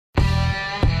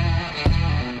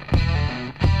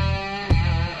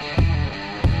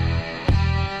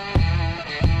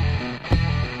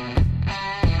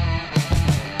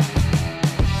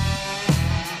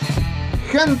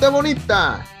Gente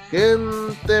bonita,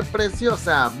 gente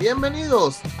preciosa,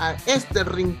 bienvenidos a este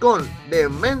rincón de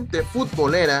mente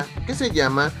futbolera que se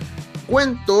llama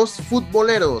Cuentos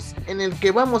Futboleros, en el que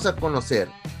vamos a conocer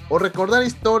o recordar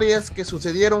historias que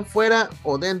sucedieron fuera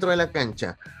o dentro de la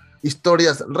cancha.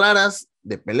 Historias raras,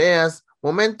 de peleas,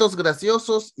 momentos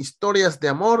graciosos, historias de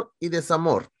amor y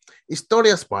desamor,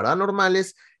 historias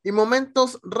paranormales y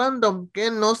momentos random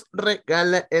que nos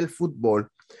regala el fútbol.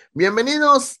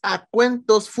 Bienvenidos a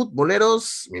Cuentos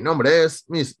Futboleros. Mi nombre es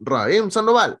Misraim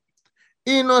Sandoval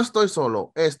y no estoy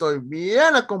solo, estoy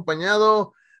bien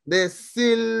acompañado de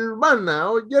Silvana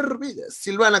Ollervides.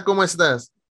 Silvana, ¿cómo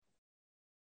estás?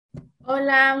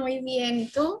 Hola, muy bien. ¿Y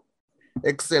tú?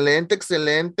 Excelente,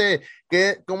 excelente.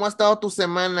 ¿Cómo ha estado tu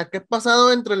semana? ¿Qué ha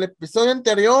pasado entre el episodio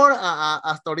anterior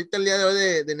hasta ahorita el día de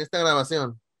hoy en esta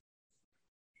grabación?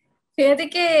 Fíjate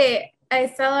que ha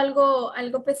estado algo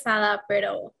pesada,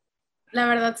 pero la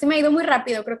verdad se me ha ido muy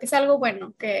rápido. Creo que es algo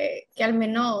bueno, que al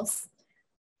menos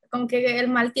como que el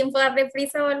mal tiempo darle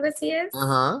prisa o algo así es.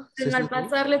 Ajá, El sí, sí, mal sí. paso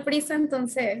darle prisa,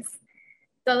 entonces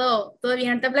todo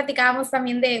bien. Ahorita platicábamos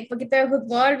también de un poquito de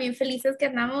fútbol, bien felices que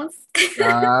andamos.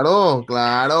 Claro,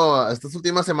 claro. Estas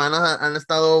últimas semanas han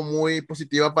estado muy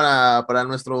positivas para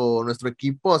nuestro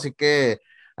equipo, así que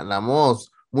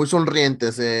andamos muy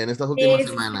sonrientes en estas últimas Sí, sí,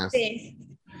 semanas. sí.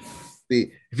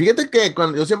 Sí. Fíjate que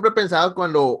yo siempre he pensado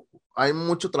cuando hay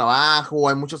mucho trabajo o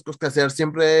hay muchas cosas que hacer,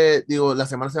 siempre digo, la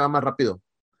semana se va más rápido.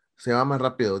 Se va más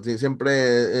rápido. Sí,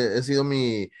 siempre he sido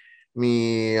 ¿cómo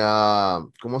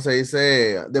se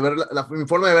dice? De ver mi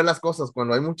forma de ver las cosas.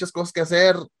 Cuando hay muchas cosas que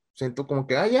hacer, siento como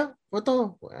que, ya, fue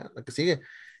todo. Bueno, la que sigue.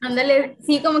 Ándale,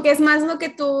 sí, como que es más lo que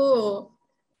tú,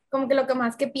 como que lo que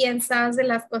más que piensas de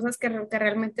las cosas que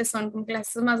realmente son, como que las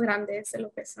cosas más grandes de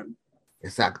lo que son.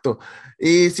 Exacto.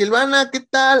 Y Silvana, ¿qué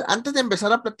tal? Antes de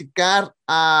empezar a platicar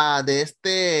de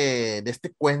este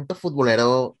cuento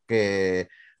futbolero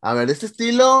a ver, de este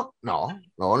estilo, no,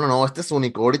 este es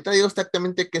único. Ahorita digo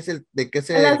exactamente de qué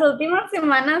En las se, últimas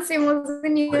semanas hemos pues,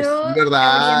 venido sí,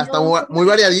 ¿verdad? Está abriendo un muy poquito el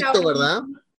variadito, abanico. ¿verdad?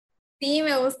 Sí,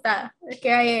 me gusta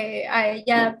que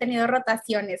haya tenido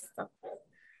rotaciones.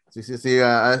 Sí, sí, sí,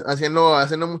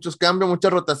 haciendo muchos cambios,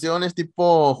 muchas rotaciones,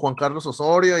 tipo Juan Carlos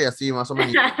Osorio y así, más o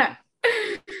menos.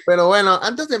 Pero bueno,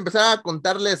 antes de empezar a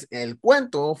contarles el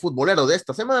cuento futbolero de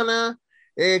esta semana,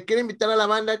 quiero invitar a la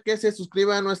banda que se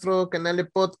suscriba a nuestro canal de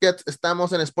podcast.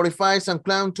 Estamos en Spotify,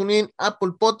 SoundCloud, TuneIn,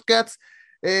 Apple Podcasts.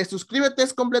 Suscríbete,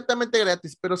 es completamente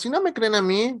gratis. Pero si no me creen a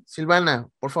mí, Silvana,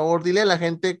 por favor, dile a la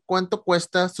gente cuánto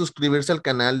cuesta suscribirse al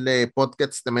canal de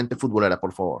podcast de Mente Futbolera,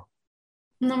 por favor.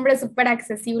 Un nombre súper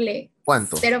accesible,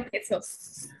 ¿Cuánto? 0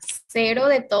 pesos, cero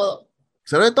de todo,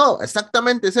 Cero de todo,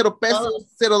 exactamente, 0 pesos,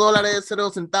 todo. $0,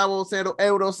 0 centavos, 0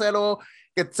 euros, 0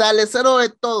 quetzales, cero de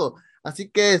todo. Así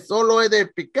que solo he de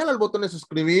picar al botón de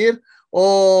suscribir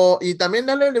y también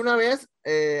darle de una vez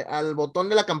al botón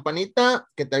de la campanita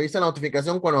que te avisa la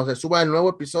notificación cuando se suba el nuevo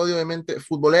episodio de Mente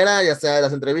Futbolera, ya sea de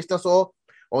las entrevistas o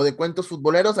de cuentos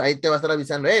futboleros. Ahí te va a estar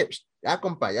avisando, ya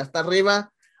compa, ya está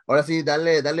arriba. Ahora sí,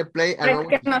 dale play al Para nuevo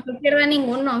que no episodio. se pierda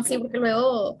ninguno, sí, porque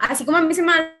luego, así como a mí se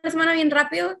me va la semana bien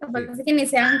rápido, Sí, capaz de que ni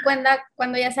se dan cuenta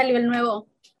cuando ya salió el nuevo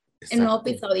exacto.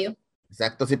 episodio.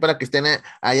 Exacto, sí, para que estén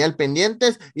ahí al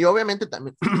pendientes. Y obviamente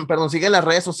también, perdón, sigue las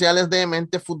redes sociales de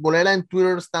Mente Futbolera. En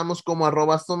Twitter estamos como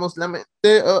 @somos la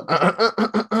mente.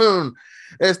 A mí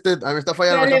me está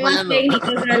fallando, me está Problemas fallando. técnicos,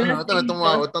 problemas Ahorita me tomo agua,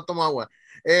 técnicos. ahorita tomo agua.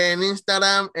 En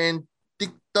Instagram, en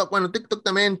TikTok, bueno, TikTok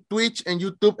también, en Twitch, en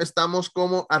YouTube, estamos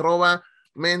como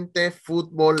 @mente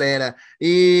futbolera.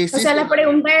 Y O sí, sea, sí, la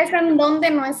pregunta es en dónde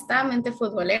no está mente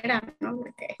futbolera, ¿no?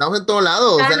 Porque estamos en todos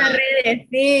lados, o está sea. en las redes,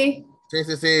 sí. Sí,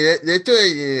 sí, sí. De hecho,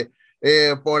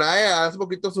 por ahí hace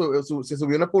poquito se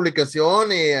subió una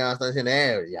publicación y hasta dicen,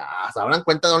 ya, se abran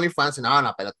cuenta de OnlyFans. Y no,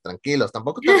 no, pero tranquilos,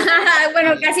 tampoco tan.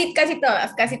 Bueno, casi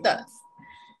todas, casi todas.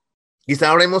 Quizá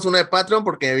abrimos una de Patreon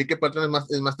porque vi que Patreon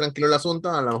es más tranquilo el asunto.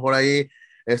 A lo mejor ahí,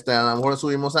 a lo mejor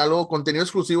subimos algo, contenido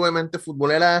exclusivamente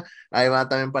futbolera, ahí va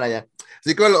también para allá.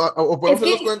 Así que o podemos Es hacer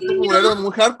que los cuentos según yo, futboleros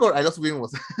muy hardcore, ahí los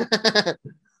subimos.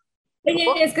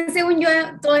 oye, es que según yo,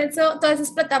 todo eso, todas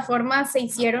esas plataformas se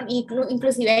hicieron,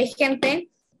 inclusive hay gente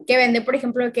que vende, por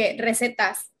ejemplo, que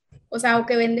recetas, o sea, o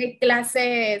que vende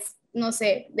clases, no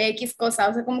sé, de X cosa,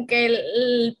 o sea, como que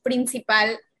el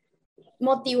principal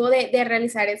motivo de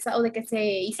realizar eso o de que se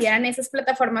hicieran esas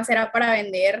plataformas era para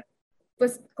vender,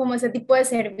 pues, como ese tipo de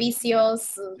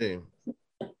servicios Sí,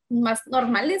 más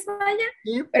normales, vaya.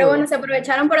 sí, Pero bueno, se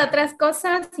aprovecharon por otras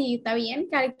cosas y está bien,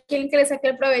 cada quien que le saque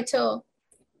el provecho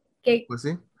que, pues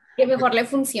sí. que mejor le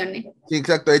funcione. Sí,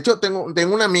 exacto. De hecho,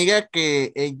 tengo una amiga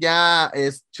que ella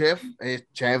es chef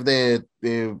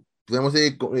podemos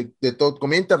decir, de todo,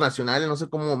 comedia internacional, no sé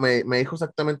cómo, me dijo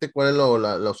exactamente cuál es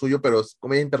lo suyo, pero es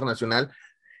comedia internacional.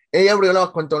 Ella abrió la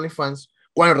cuenta OnlyFans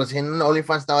cuando recién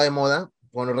OnlyFans estaba de moda,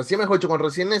 mejor dicho, cuando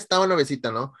recién estaba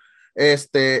nuevecita, ¿no?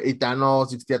 Y ya no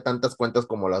existía tantas cuentas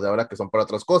como las de ahora que son para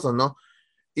otras cosas, ¿no?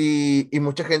 Y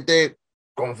mucha gente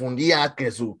confundía que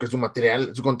su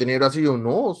material, su contenido era así, o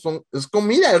no, es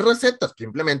comida, es recetas,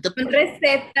 simplemente Son pues,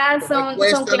 recetas, me son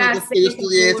cuesta, son cosas que yo clases,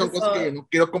 estudié, son cosas que yo cursos. no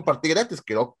quiero compartir gratis,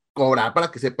 quiero cobrar para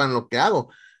que sepan lo que hago.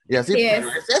 Y así, Sí pero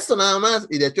es. es eso nada más.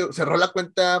 Y de hecho cerró la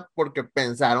cuenta porque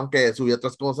pensaron que subía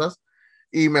otras cosas.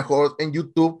 Y mejor en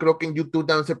YouTube, creo que en YouTube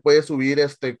también se puede subir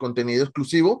este contenido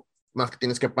exclusivo, más que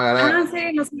tienes que pagar Ah,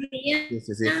 sí, no sabía. sí,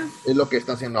 sí, sí. Es lo que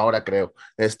está haciendo ahora, creo.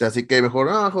 Así que mejor,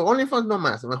 no, OnlyFans no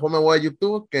más. Mejor me voy a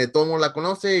YouTube, que todo el mundo la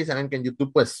conoce y saben que en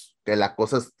YouTube, pues, que la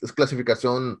cosa es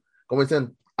clasificación, como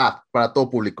dicen, para todo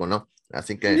público, ¿no?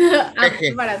 Así que, Apto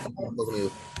jeje, para como todo. Estados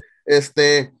Unidos.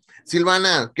 Este,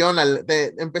 Silvana, ¿qué onda?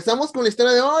 ¿Empezamos con la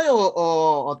historia de hoy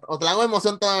o te la hago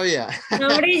emoción todavía? No,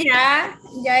 hombre, ya.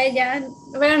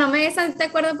 Pero no me des de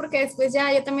acuerdo porque después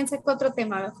ya yo también saco otro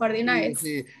tema, mejor de una Sí, vez.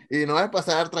 sí, y no va a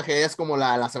pasar tragedias como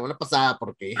la semana pasada,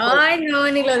 porque, hijo, Ay, no,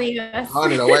 ni lo digas. no,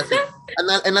 ni lo voy a decir.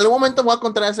 En algún momento voy a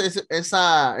contar esa historia,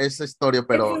 Esta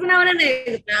pero es una buena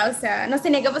anécdota, o sea, nos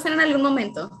tenía que pasar en algún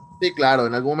momento. sí, claro,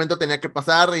 en algún momento tenía que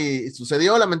pasar y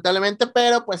sucedió lamentablemente,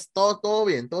 pero pues todo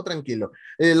bien, todo tranquilo.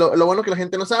 Lo bueno que la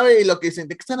gente no sabe y lo que dicen,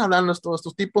 ¿de qué están hablando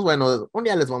estos tipos? Bueno, un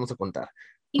día les vamos a contar.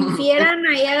 Infieran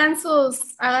ahí, hagan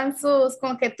sus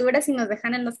conjeturas y nos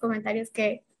dejan en los comentarios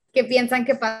qué piensan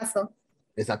que pasó.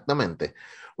 Exactamente.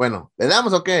 Bueno, ¿le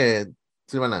damos o qué,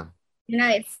 Silvana? De una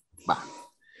vez. Va,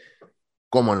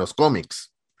 como en los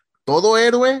cómics. Todo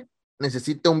héroe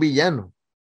necesita un villano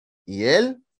y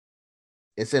él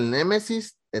es el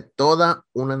némesis de toda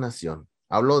una nación.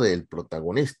 Hablo del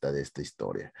protagonista de esta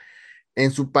historia.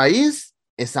 En su país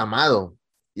es amado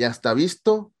y hasta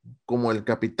visto como el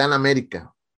Capitán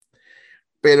América,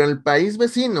 pero en el país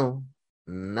vecino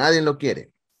nadie lo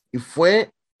quiere y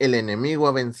fue el enemigo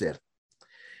a vencer.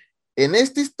 En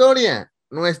esta historia,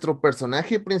 nuestro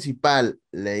personaje principal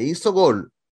le hizo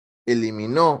gol,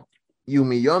 eliminó y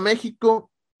humilló a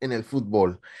México en el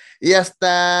fútbol y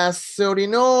hasta se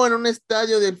orinó en un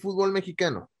estadio del fútbol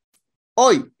mexicano.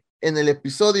 Hoy, en el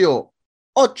episodio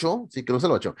 8, sí creo que es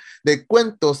el 8, de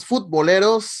Cuentos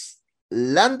Futboleros,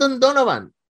 Landon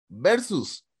Donovan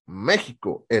versus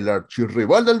México, el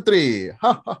archirrival del Tri.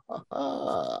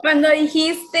 Cuando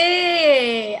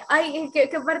dijiste, ay, ¿qué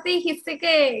parte dijiste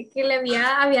que le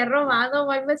había robado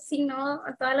o algo así, ¿no?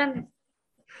 A toda la...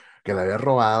 Que le había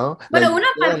robado la Bueno, una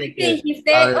ilusión y parte que que, a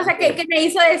dijiste, o ver, sea, que me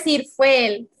hizo decir, fue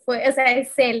él, o sea,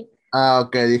 es él.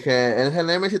 ok, dije, él es el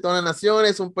Nemesis de todas las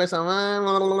naciones, un pez a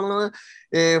mano,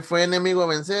 fue enemigo a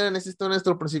vencer, en esta historia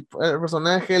nuestro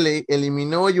personaje le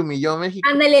eliminó y humilló a México.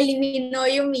 Ándale, eliminó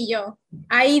y humilló.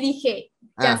 Ahí dije,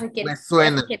 ya sé quién, Me ya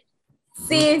suena. sé quién.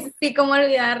 Sí, sí, cómo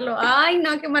olvidarlo. Ay,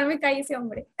 no, qué mal me cae ese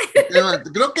hombre.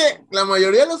 Creo que la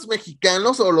mayoría de los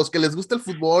mexicanos o los que les gusta el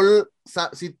fútbol,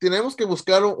 si tenemos que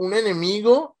buscar un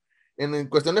enemigo en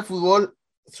cuestión de fútbol,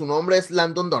 su nombre es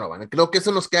Landon Donovan. Creo que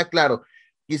eso nos queda claro.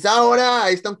 Quizá ahora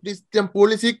ahí está un Christian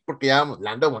Pulisic, porque ya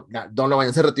Landon Donovan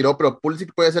ya se retiró, pero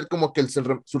Pulisic puede ser como que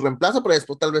su reemplazo, pero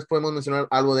después tal vez podemos mencionar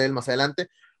algo de él más adelante.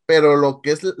 Pero lo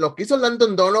que hizo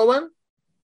Landon Donovan,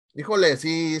 híjole,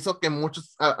 sí hizo que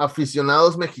muchos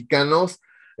aficionados mexicanos,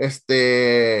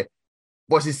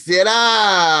 pues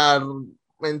hiciera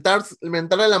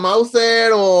mentarle la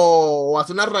Mauser o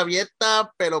hacer una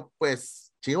rabieta, pero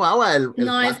pues Chihuahua, el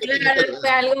No, es cuate que la verdad fue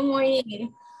algo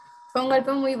muy, fue un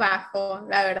golpe muy bajo,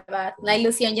 la verdad. La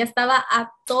ilusión ya estaba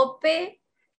a tope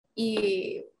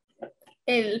y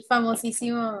el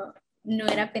famosísimo no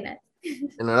era penal.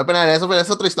 no era pena de eso, pero es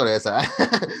otra historia esa,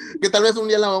 que tal vez un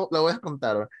día la voy a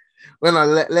contar. Bueno,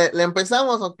 ¿le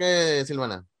empezamos o qué,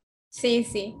 Silvana? Sí,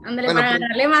 sí, ándale, Bueno, para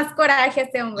darle más coraje a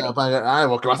este hombre.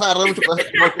 porque vas a agarrar mucho cosas,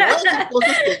 porque voy a decir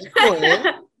cosas que dijo,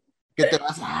 que te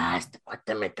vas, este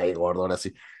cuate me cae gordo, ahora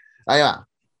sí. Ahí va.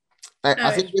 A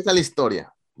Así ver, empieza la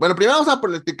historia. Bueno, primero vamos a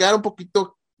platicar un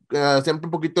poquito, siempre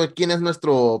un poquito de quién es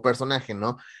nuestro personaje,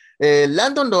 ¿no?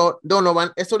 Landon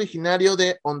Donovan es originario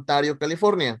de Ontario,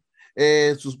 California.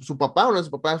 Su papá, uno de sus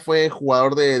papás fue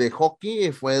jugador de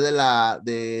hockey,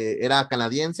 era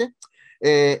canadiense.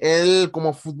 Él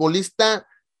como futbolista,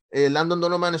 Landon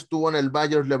Donovan estuvo en el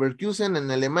Bayer Leverkusen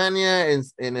en Alemania,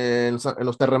 en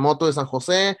los terremotos de San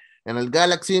José, en el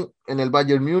Galaxy, en el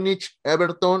Bayern Múnich,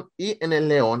 Everton y en el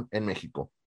León en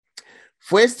México.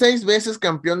 Fue 6 veces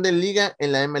campeón de liga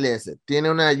en la MLS.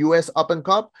 Tiene una US Open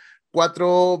Cup,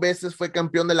 4 veces fue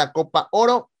campeón de la Copa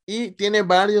Oro y tiene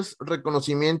varios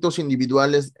reconocimientos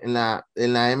individuales en la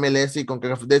MLS y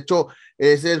CONCACAF. De hecho,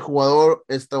 es el jugador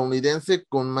estadounidense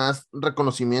con más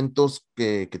reconocimientos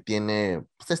que tiene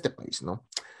pues, este país, ¿no?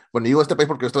 Bueno, digo este país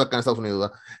porque yo estoy acá en Estados Unidos,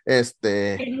 ¿verdad? Es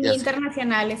Y muy así.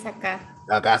 internacionales acá.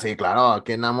 Acá sí, claro,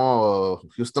 aquí en Amo,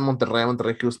 Houston, Monterrey,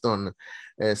 Monterrey, Houston.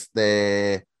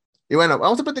 Y bueno,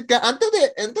 vamos a platicar, antes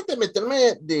de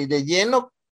meterme de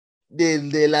lleno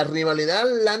de la rivalidad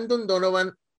Landon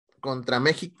Donovan contra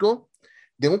México,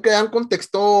 tengo que dar un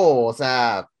contexto, o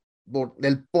sea, del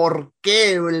el por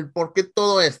qué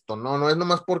todo esto, ¿no? No es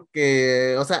nomás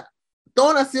porque, o sea,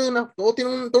 todo nació todo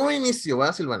tiene todo un inicio,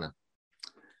 ¿verdad, Silvana?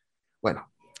 Bueno,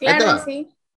 ahí te Claro, va, sí.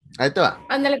 ahí te va.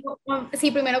 Ándale, sí,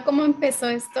 primero, ¿cómo empezó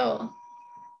esto?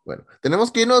 Bueno,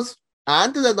 tenemos que irnos a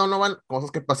antes de Donovan,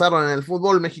 cosas que pasaron en el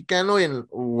fútbol mexicano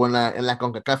o en la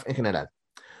CONCACAF en general.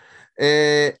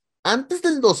 Antes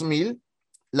del 2000,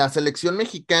 la selección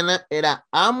mexicana era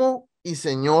amo y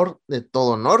señor de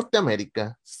todo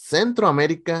Norteamérica,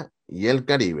 Centroamérica y el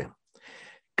Caribe.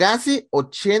 Casi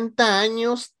 80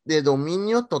 años de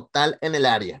dominio total en el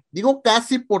área. Digo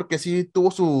casi porque sí tuvo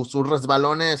sus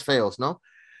resbalones feos, ¿no?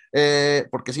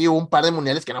 Porque sí hubo un par de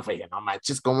mundiales que no fue, no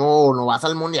manches, ¿cómo no vas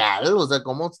al mundial? O sea,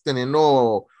 ¿cómo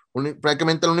teniendo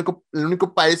prácticamente el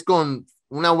único país con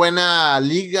una buena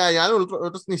liga y algo,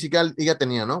 otros ni siquiera liga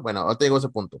tenía, ¿no? Bueno, ahora te digo ese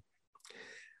punto.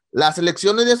 Las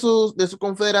selecciones de su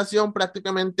confederación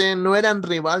prácticamente no eran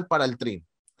rival para el Tri.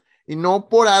 Y no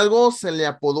por algo se le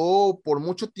apodó por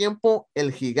mucho tiempo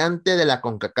el gigante de la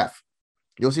CONCACAF.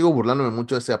 Yo sigo burlándome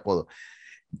mucho de ese apodo.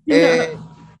 Eh,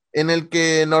 en el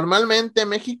que normalmente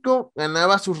México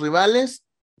ganaba a sus rivales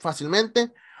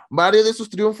fácilmente. Varios de sus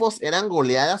triunfos eran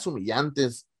goleadas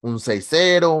humillantes, un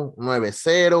 6-0,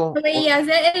 9-0. Veías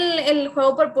el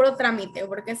juego por puro trámite,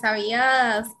 porque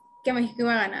sabías que México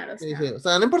iba a ganar, o Sí, sea. sí. O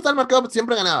sea, no importa el marcado,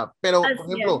 siempre ganaba. Pero, por Así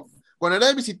ejemplo, es. cuando era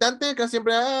de visitante, casi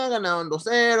siempre ganaban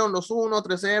 2-0, 2-1,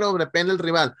 3-0, depende del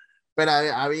rival. Pero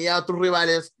había otros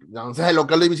rivales, o sea, de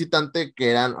local y visitante,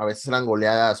 que a veces eran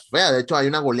goleadas feas. De hecho, hay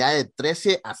una goleada de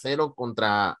 13-0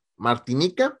 contra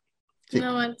Martinica. Sí,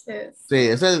 No manches. sí,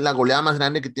 esa es la goleada más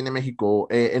grande que tiene México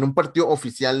en un partido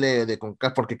oficial de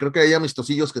CONCACAF, porque creo que hay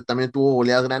amistosillos que también tuvo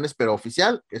goleadas grandes, pero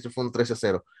oficial, ese fue un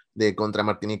 13-0 de contra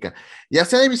Martinica. Ya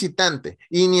sea de visitante,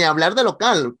 y ni hablar de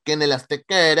local, que en el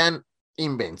Azteca eran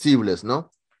invencibles, ¿no?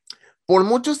 Por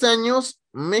muchos años,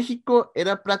 México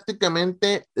era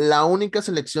prácticamente la única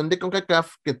selección de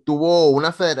CONCACAF que tuvo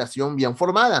una federación bien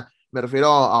formada. Me refiero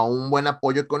a un buen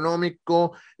apoyo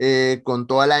económico, con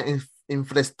toda la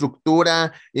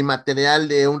infraestructura y material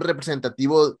de un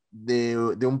representativo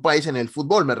de un país en el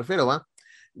fútbol, me refiero, ¿va?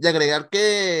 Y agregar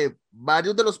que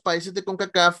varios de los países de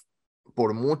CONCACAF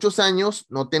por muchos años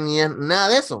no tenían nada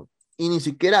de eso, y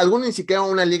algunos ni siquiera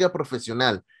una liga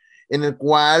profesional en el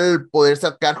cual poder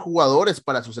sacar jugadores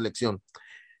para su selección.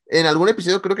 En algún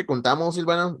episodio creo que contamos,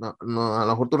 Silvana, no, a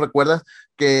lo mejor tú recuerdas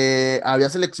que había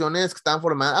selecciones que estaban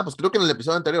formadas, pues creo que en el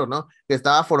episodio anterior, ¿no? Que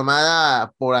estaba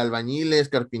formada por albañiles,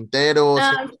 carpinteros,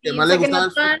 Ah, gente que sí, o más le sea que no gustaba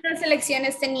el fútbol. todas las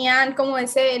selecciones tenían como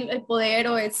ese el poder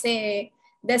o ese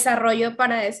desarrollo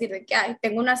para decir de que ay,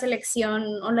 tengo una selección,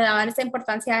 o le daban esa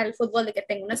importancia al fútbol de que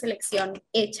tengo una selección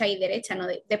hecha y derecha, ¿no?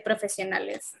 De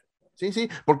profesionales. Sí, sí,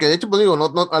 porque de hecho, pues digo, no,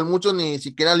 a muchos ni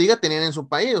siquiera liga tenían en su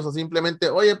país, o sea, simplemente,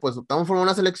 oye, pues estamos formando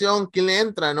una selección, ¿quién le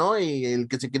entra, no? Y el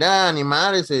que se quiera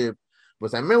animar,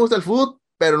 pues a mí me gusta el fútbol,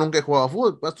 pero nunca he jugado a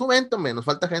fútbol, pues tú véntame, nos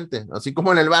falta gente, así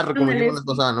como en el barrio, como dijimos Ándale,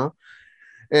 la sí. pasada, ¿no?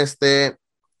 Este,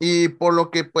 y por lo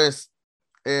que, pues,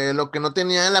 lo que no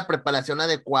tenían la preparación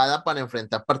adecuada para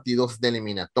enfrentar partidos de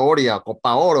eliminatoria,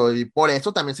 Copa Oro, y por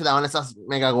eso también se daban esas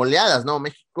mega goleadas, ¿no?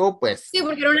 México, pues, Sí,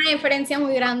 porque era una diferencia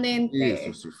muy grande sí, sí,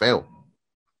 entre... sí, feo.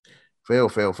 Feo,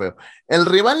 feo, feo. El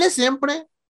rival de siempre,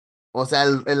 o sea,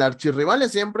 el archirrival de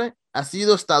siempre ha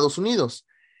sido Estados Unidos,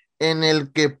 en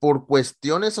el que por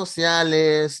cuestiones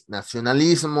sociales,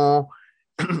 nacionalismo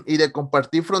y de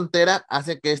compartir frontera,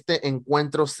 hace que este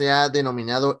encuentro sea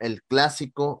denominado el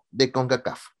clásico de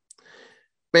CONCACAF.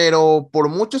 Pero por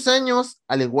muchos años,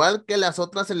 al igual que las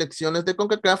otras selecciones de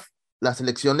CONCACAF, la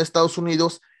selección de Estados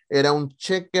Unidos era un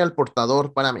cheque al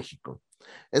portador para México.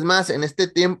 Es más, en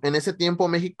ese tiempo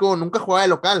México nunca jugaba de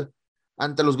local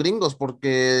ante los gringos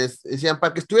porque decían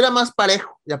para que estuviera más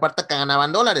parejo y aparte que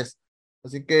ganaban dólares.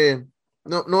 Así que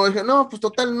no, no, dije, no, pues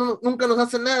total, nunca nos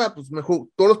hacen nada, pues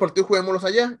todos los partidos juguémoslos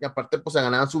allá y aparte pues se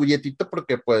ganaban su billetito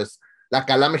porque pues la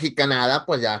cala mexicanada,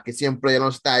 pues ya que siempre en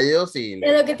los estadios Es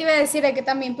lo que te iba a decir, de que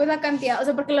también pues la cantidad, o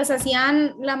sea, porque los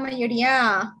hacían la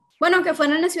mayoría, bueno, que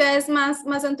fueron en las ciudades más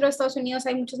dentro de Estados Unidos,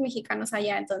 hay muchos mexicanos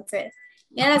allá, entonces,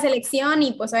 era la selección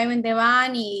y pues obviamente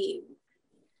van y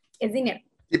es dinero.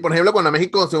 Y por ejemplo, cuando a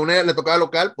México se une, le tocaba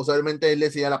local, pues obviamente él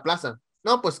decía la plaza.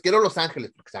 No, pues quiero Los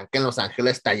Ángeles, porque saben que en Los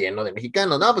Ángeles está lleno de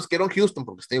mexicanos. No, pues quiero en Houston,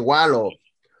 porque está igual,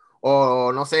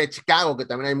 o no sé, Chicago, que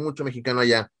también hay mucho mexicano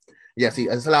allá. Y así,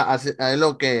 es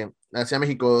lo que hacía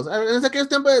México. En aquellos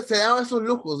tiempos se daba esos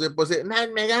lujos, de pues, nada,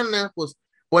 me gana, pues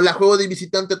la juego de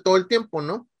visitante todo el tiempo,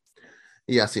 ¿no?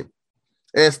 Y así.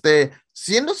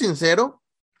 Siendo sincero,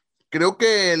 creo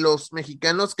que los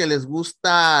mexicanos que les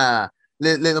gusta,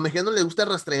 los mexicanos les gusta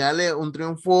restregarle un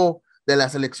triunfo de la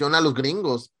selección a los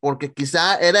gringos, porque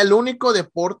quizá era el único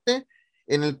deporte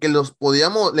en el que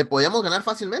le podíamos ganar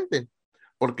fácilmente,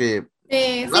 porque el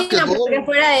Sí, no, porque básquetbol,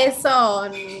 fuera de eso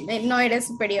no eres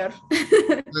superior.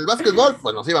 el básquetbol,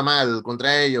 pues nos iba mal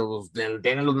contra ellos,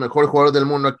 tienen los mejores jugadores del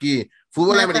mundo aquí.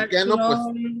 Fútbol americano, pues,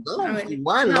 Natación, no, a pues, ver,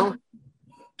 igual, no. ¿no?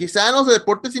 Quizá en los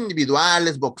deportes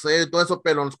individuales, boxeo y todo eso,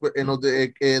 pero en los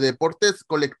deportes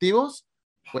colectivos,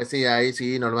 pues sí, ahí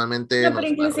sí, normalmente No, pero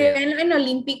nos inclusive barrían. en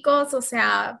olímpicos, o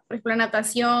sea, por ejemplo,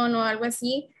 natación o algo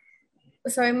así,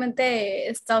 pues obviamente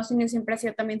Estados Unidos siempre ha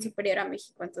sido también superior a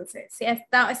México, entonces sí,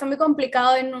 está muy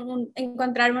complicado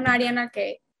encontrar un área en la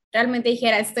que realmente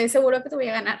dijera, estoy seguro que te voy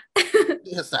a ganar.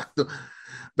 Exacto.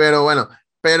 Pero bueno,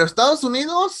 pero Estados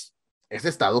Unidos es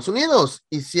Estados Unidos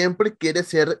y siempre quiere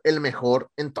ser el mejor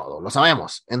en todo, lo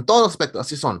sabemos, en todo aspecto,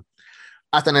 así son,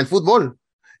 hasta en el fútbol.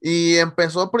 Y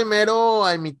empezó primero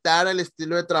a imitar el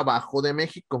estilo de trabajo de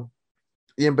México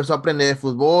y empezó a aprender de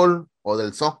fútbol o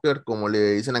del soccer, como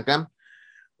le dicen acá.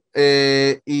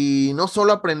 Y no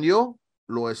solo aprendió,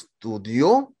 lo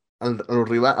estudió al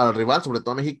rival, sobre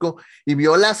todo a México, y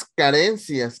vio las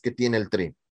carencias que tiene el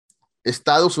Tri.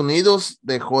 Estados Unidos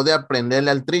dejó de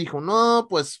aprenderle al Tri, dijo, no,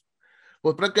 pues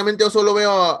prácticamente yo solo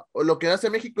veo lo que hace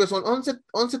México, son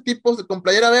 11 tipos con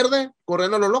playera verde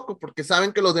corriendo a lo loco, porque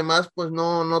saben que los demás pues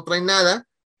no traen nada,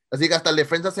 así que hasta el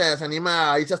defensa se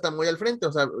anima a irse hasta muy al frente,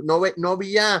 o sea, no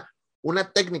había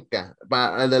una técnica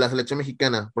para el de la selección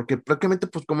mexicana, porque prácticamente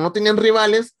pues como no tenían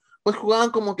rivales, pues jugaban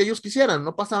como que ellos quisieran,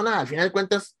 no pasaba nada, al final de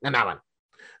cuentas ganaban,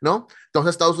 ¿no? Entonces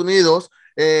Estados Unidos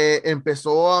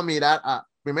empezó a mirar,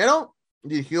 primero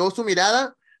dirigió su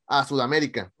mirada a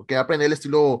Sudamérica, porque aprender el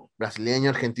estilo brasileño,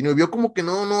 argentino, y vio como que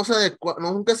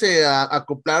nunca se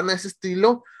acoplaron a ese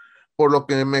estilo, por lo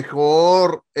que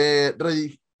mejor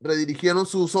redirigieron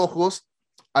sus ojos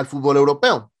al fútbol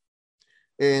europeo,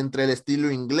 entre el estilo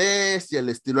inglés y el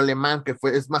estilo alemán,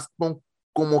 es más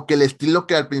como que el estilo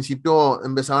que al principio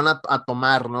empezaron a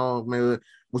tomar, ¿no? Me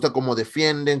gusta cómo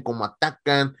defienden, cómo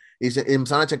atacan, y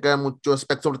empezaron a checar muchos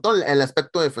aspectos, sobre todo el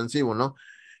aspecto defensivo, ¿no?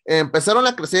 Empezaron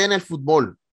a crecer en el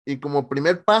fútbol, y como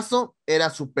primer paso era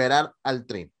superar al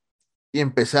Tri. Y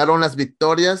empezaron las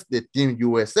victorias de Team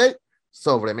USA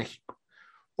sobre México.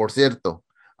 Por cierto,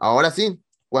 ahora sí,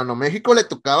 cuando México le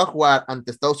tocaba jugar ante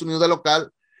Estados Unidos de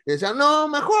local, decían, no,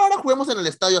 mejor ahora juguemos en el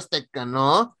Estadio Azteca,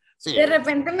 ¿no? Sí, De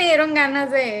repente me dieron ganas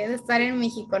de estar en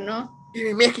México, ¿no?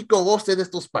 y México goce de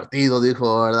estos partidos,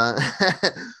 dijo, ¿verdad?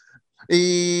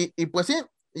 Y pues sí,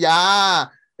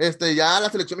 ya la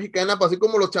selección mexicana, pues así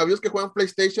como los chavios que juegan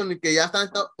PlayStation y que ya están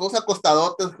todos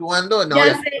acostadotes jugando, no,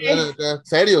 Ya ya, sé,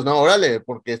 serios, no, órale,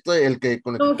 porque el que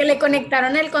como que le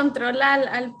conectaron el control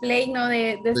al Play, ¿no?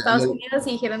 De Estados de, Unidos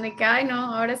y dijeron de que, ay,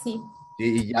 no, ahora sí.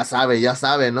 y ya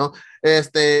sabe, ¿no?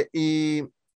 Este, y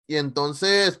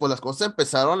entonces, pues las cosas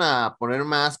empezaron a poner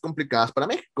más complicadas para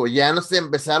México. Ya no se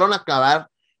empezaron a acabar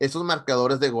esos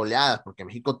marcadores de goleadas, porque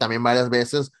México también varias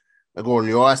veces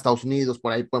goleó a Estados Unidos,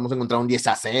 por ahí podemos encontrar un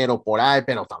 10-0 por ahí,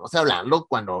 pero estamos hablando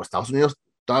cuando Estados Unidos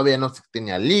todavía no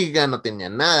tenía liga, no tenía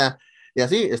nada. Y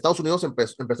así, Estados Unidos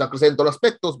empezó a crecer en todos los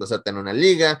aspectos, empezó a tener una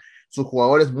liga, sus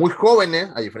jugadores muy jóvenes,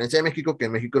 a diferencia de México, que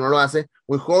en México no lo hace,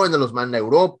 muy jóvenes los manda a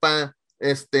Europa,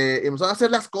 empezó a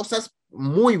hacer las cosas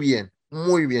muy bien,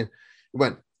 muy bien.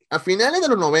 Bueno, a finales de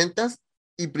los 90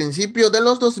 y principios de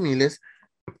los 2000,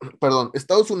 perdón,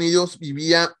 Estados Unidos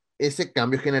vivía ese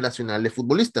cambio generacional de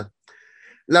futbolistas.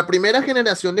 La primera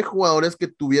generación de jugadores que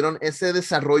tuvieron ese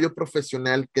desarrollo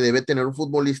profesional que debe tener un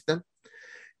futbolista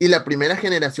y la primera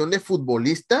generación de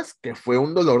futbolistas que fue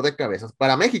un dolor de cabezas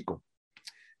para México.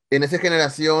 En esa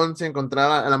generación se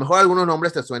encontraba, a lo mejor algunos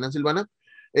nombres te suenan, Silvana,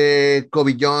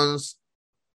 Kobe Jones,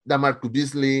 Damarcus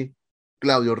Beasley,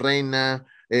 Claudio Reina,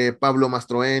 Pablo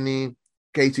Mastroeni,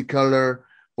 Casey Keller,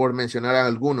 por mencionar a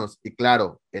algunos. Y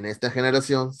claro, en esta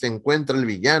generación se encuentra el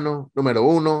villano número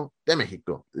 1 de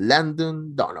México,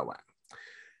 Landon Donovan.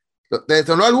 ¿Te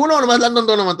sonó alguno o nomás Landon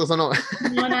Donovan te sonó?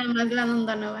 No, nada más Landon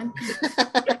Donovan.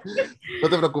 No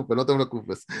te preocupes, no te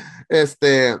preocupes.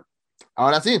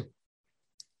 Ahora sí,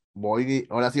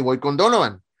 ahora sí voy con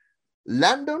Donovan.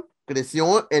 Landon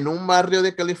creció en un barrio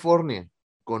de California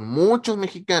con muchos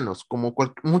mexicanos, como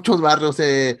muchos barrios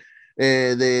de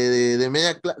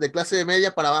clase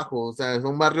media para abajo, o sea,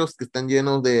 son barrios que están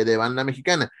llenos de banda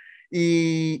mexicana,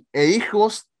 e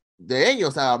hijos de ellos,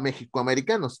 o sea,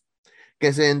 mexicoamericanos,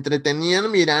 que se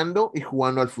entretenían mirando y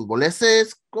jugando al fútbol. Ese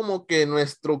es como que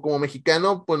como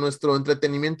mexicano, pues nuestro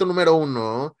entretenimiento número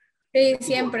uno, ¿no? Sí,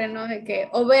 siempre, ¿no? De que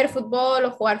o ver fútbol,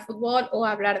 o jugar fútbol, o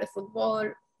hablar de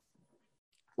fútbol,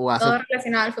 O hacer, todo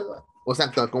relacionado al fútbol. o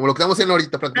sea, como lo que estamos haciendo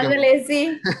ahorita prácticamente. Ándale,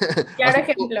 sí, claro hacer,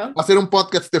 ejemplo. hacer un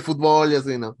podcast de fútbol y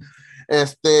así, ¿no?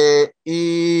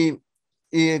 Y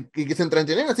que se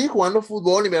entretienen así, jugando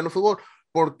fútbol y mirando fútbol,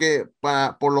 porque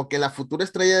por lo que la futura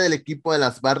estrella del equipo de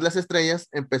las Barras Estrellas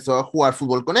empezó a jugar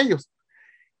fútbol con ellos.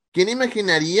 ¿Quién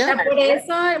imaginaría?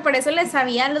 Por eso le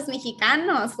sabían los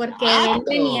mexicanos, porque él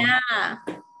tenía,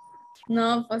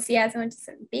 no, pues sí, hace mucho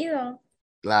sentido.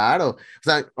 Claro, o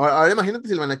sea, ahora imagínate,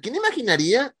 Silvana, ¿quién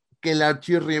imaginaría que el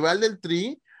archirrival del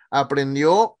Tri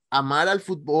aprendió a amar al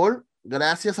fútbol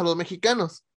gracias a los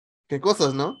mexicanos? Qué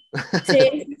cosas, ¿no?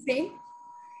 Sí, sí, sí.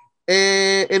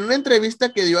 En una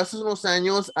entrevista que dio hace unos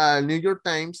años al New York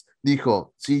Times,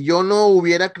 dijo, si yo no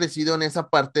hubiera crecido en esa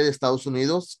parte de Estados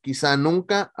Unidos, quizá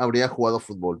nunca habría jugado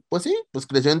fútbol. Pues sí, pues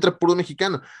creció entre puros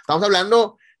mexicanos. Estamos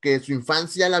hablando que su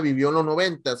infancia la vivió en los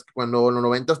noventas, cuando en los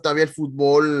noventas todavía el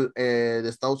fútbol de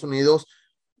Estados Unidos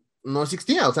no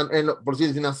existía. O sea, por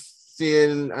si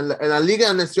la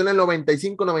liga nació en el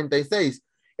 95, 96,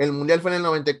 el mundial fue en el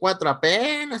 94,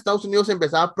 apenas Estados Unidos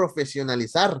empezaba a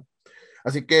profesionalizar.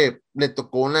 Así que le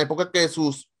tocó una época que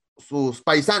sus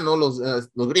paisanos,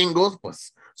 los gringos,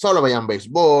 pues solo veían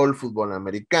béisbol, fútbol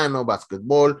americano,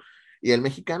 básquetbol, y el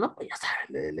mexicano, pues ya sabes,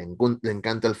 le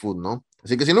encanta el fútbol, ¿no?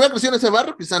 Así que si no hubiera crecido en ese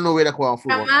barrio, quizá no hubiera jugado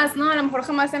fútbol. Jamás, no, a lo mejor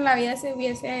jamás en la vida se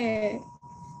hubiese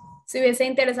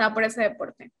interesado por ese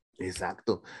deporte.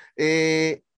 Exacto.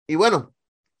 Y bueno,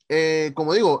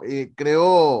 como digo,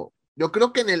 yo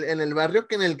creo que en el barrio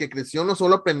en el que creció no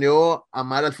solo aprendió a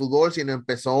amar al fútbol, sino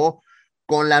empezó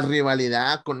con la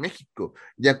rivalidad con México.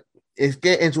 Ya es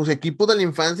que en sus equipos de la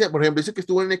infancia, por ejemplo, dice que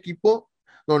estuvo en un equipo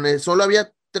donde solo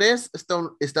había 3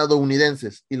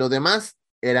 estadounidenses y los demás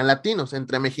eran latinos,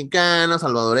 entre mexicanos,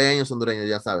 salvadoreños, hondureños,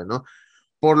 ya saben, ¿no?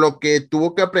 Por lo que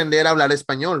tuvo que aprender a hablar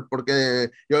español, porque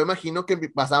yo imagino que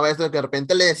pasaba esto de que de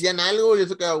repente le decían algo y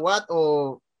eso quedaba, what,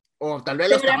 o tal vez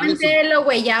seguramente lo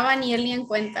huellaban y él ni en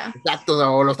cuenta. Exacto,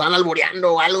 o lo estaban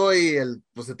albureando o algo y él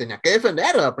pues se tenía que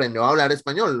defender, aprendió a hablar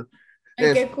español.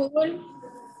 Ay, qué cool.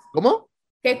 ¿Cómo?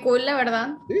 Qué cool, la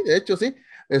verdad. Sí, de hecho, sí.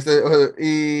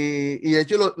 Y de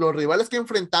hecho los rivales que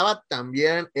enfrentaba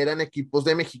también eran equipos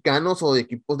de mexicanos o de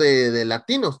equipos de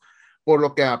latinos, por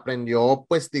lo que aprendió,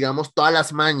 pues, digamos, todas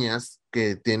las mañas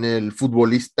que tiene el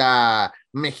futbolista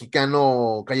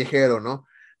mexicano callejero, ¿no?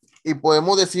 Y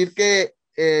podemos decir que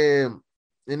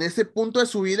en ese punto de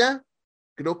su vida,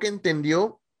 creo que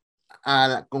entendió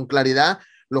con claridad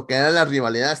lo que era la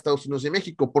rivalidad de Estados Unidos y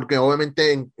México, porque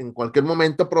obviamente en cualquier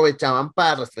momento aprovechaban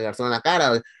para restregarse en la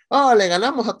cara. Oh, le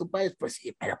ganamos a tu país. Pues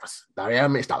sí, pero pues todavía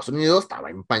Estados Unidos estaba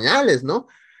en pañales, ¿no?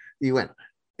 Y bueno,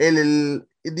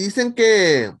 dicen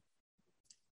que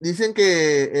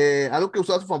algo que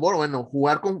usó a su favor, bueno,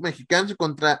 jugar con mexicanos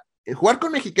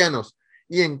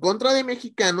y en contra de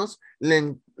mexicanos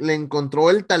le encontró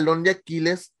el talón de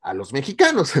Aquiles a los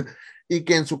mexicanos y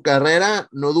que en su carrera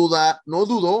no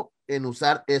dudó en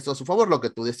usar eso a su favor, lo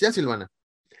que tú decías, Silvana.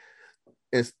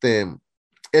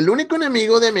 El único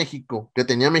enemigo de México que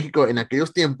tenía México en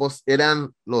aquellos tiempos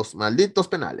eran los malditos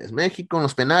penales. México en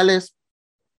los penales,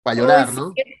 para llorar, sí,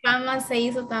 ¿no? qué fama se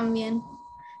hizo también.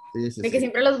 Sí, sí, De que sí.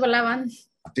 siempre los volaban.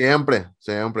 Siempre,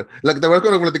 siempre. Lo que te acuerdas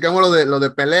cuando platicamos lo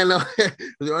de Pelé, ¿no?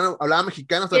 Bueno, hablaba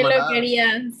mexicano, se Que lo mandaba.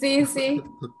 querían, sí, sí.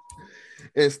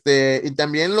 Y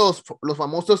también los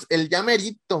famosos, el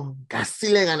llamerito, casi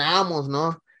le ganábamos,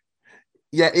 ¿no?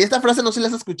 Y esta frase no sé si la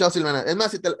has escuchado, Silvana. Es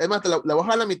más, te la voy a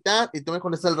dejar a la mitad y tú me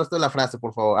contestas el resto de la frase,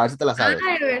 por favor. A ver si te la sabes.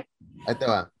 Ay, a ver. Ahí te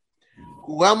va.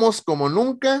 Jugamos como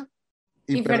nunca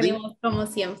y Y perdimos como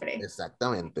siempre.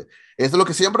 Exactamente. Eso es lo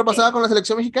que siempre pasaba con la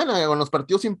selección mexicana, con los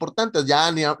partidos importantes,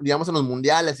 ya digamos en los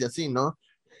mundiales y así, ¿no?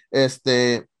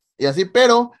 Y así,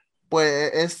 pero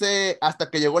pues hasta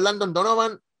que llegó Landon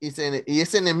Donovan y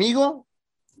ese enemigo,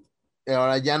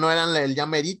 ahora ya no eran el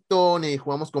llamerito, ni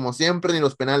jugamos como siempre, ni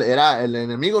los penales, era el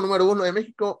enemigo número 1 de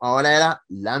México, ahora era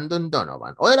Landon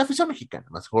Donovan, o de la afición mexicana,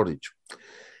 mejor dicho.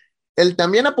 El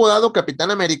también apodado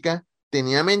Capitán América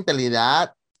tenía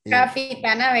mentalidad.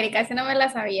 Capitán América, ese no me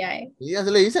la sabía, ¿eh? Sí,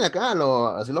 así le dicen acá,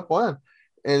 así lo apodan.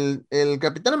 el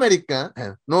Capitán América,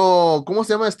 no, ¿cómo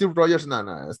se llama Steve Rogers? No,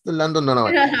 no, este Landon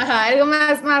Donovan. Algo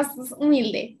más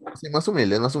humilde. Sí, más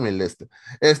humilde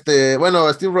este.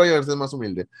 Bueno, Steve Rogers es más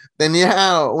humilde.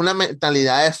 Tenía una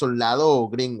mentalidad de soldado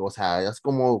gringo, o sea, es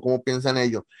como piensan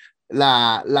ellos.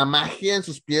 La magia en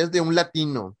sus pies de un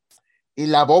latino y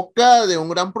la boca de un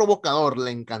gran provocador.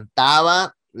 Le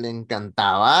encantaba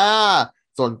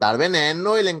soltar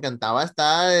veneno y le encantaba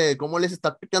estar, cómo les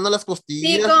está picando las Sí,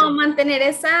 costillas. como mantener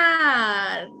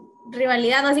esa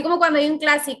rivalidad, ¿no? Así como cuando hay un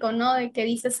clásico, ¿no? De que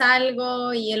dices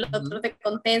algo y el Ujú. otro te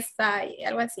contesta y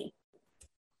algo así.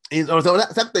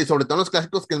 Exacto, y sobre todo los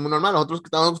clásicos que es muy normal, nosotros que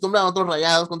estamos acostumbrados, otros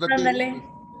rayados contra ti, Ándale.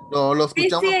 lo Sí, sí,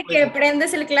 escuchamos de pues. que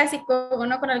prendes el clásico,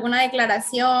 ¿no? Con alguna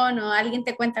declaración o alguien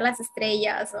te cuenta las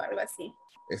estrellas o algo así.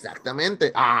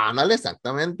 Exactamente, ándale,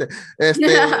 exactamente.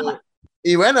 Este,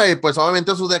 y bueno, y pues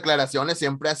obviamente sus declaraciones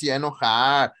siempre hacían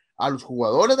enojar a los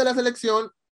jugadores de la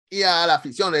selección y a la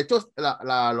afición. De hecho,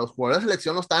 los jugadores de la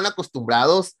selección no estaban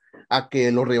acostumbrados a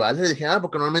que los rivales le dijeran,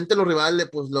 porque normalmente los rivales,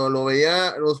 pues lo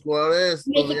veía, los jugadores, los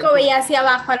veían México como, veía hacia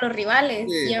abajo a los rivales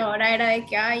y sí. ahora era de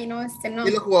que, ay, no, Y no.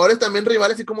 los jugadores también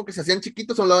rivales, y como que se hacían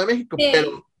chiquitos a un lado de México,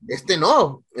 pero Sí,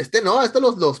 no,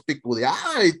 los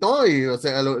picudeaba y todo, y o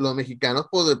sea, los mexicanos,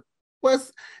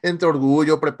 pues, entre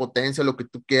orgullo, prepotencia, lo que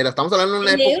tú quieras. Estamos hablando de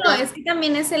una el ego, época, es que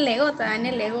también es el ego, también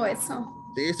el ego eso.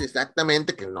 sí, sí,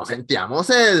 exactamente, que no sentíamos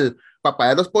el papá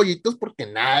de los pollitos porque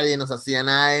nadie nos hacía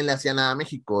nada, nadie le hacía nada a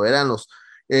México, eran los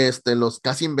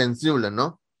casi invencibles,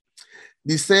 ¿no?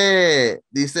 Dicen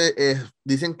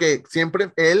que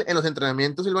siempre él en los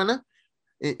entrenamientos, Silvana,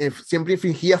 siempre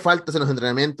fingía faltas en los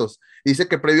entrenamientos. Dice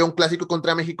que previo a un clásico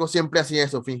contra México siempre hacía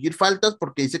eso, fingir faltas,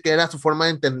 porque dice que era su forma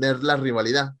de entender la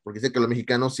rivalidad, porque dice que los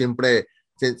mexicanos siempre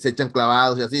se echan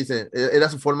clavados y así, era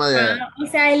su forma de... Ah, o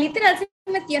sea, él literal se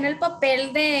metió en el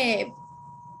papel de,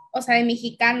 o sea, de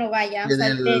mexicano, vaya, o sea,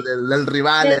 del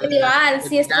rival, del rival, el sí,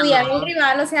 villano, estudiar el ¿no?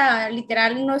 rival, o sea,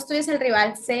 literal, no estudies el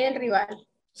rival, sé el rival.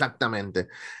 Exactamente.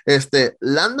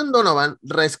 Landon Donovan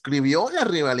reescribió la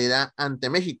rivalidad ante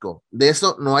México. De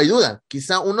eso no hay duda.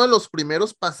 Quizá uno de los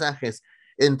primeros pasajes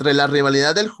entre la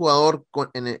rivalidad del jugador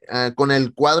con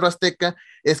el cuadro azteca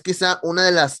es quizá una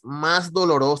de las más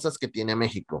dolorosas que tiene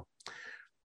México.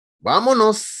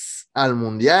 Vámonos al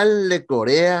Mundial de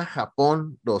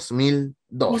Corea-Japón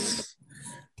 2002.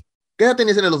 ¿Qué edad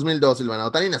tenías en el 2002, Silvana?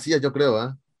 O tan y nacías, yo creo, ¿eh?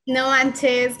 No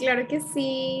manches, claro que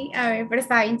sí. A ver, pero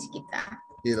estaba bien chiquita.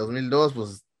 Y 2002,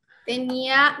 pues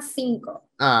Tenía 5.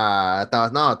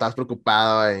 estabas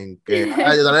preocupado en que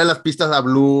darle las pistas a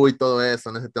Blue y todo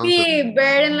eso en ese entonces. Sí,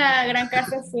 ver en la Gran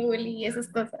Casa Azul y esas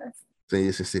cosas.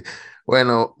 Sí, sí, sí.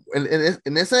 Bueno,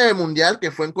 en ese mundial que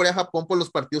fue en Corea-Japón, pues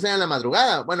los partidos eran en la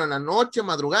madrugada, bueno, en la noche,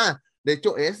 madrugada. De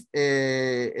hecho,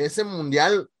 ese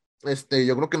mundial,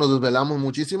 yo creo que nos desvelamos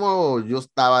muchísimo. Yo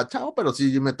estaba chavo, pero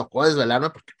sí me tocó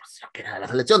desvelarme porque pues, yo quería la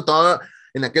selección.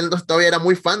 En aquel entonces todavía era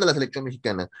muy fan de la selección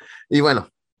mexicana. Y bueno,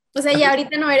 O sea, ya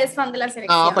ahorita no eres fan de la no,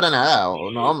 selección. para nada,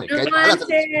 no, me No cae mal la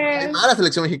selección, me cae manches. mal la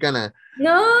selección mexicana.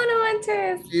 No, no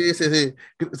manches. Sí, sí, sí.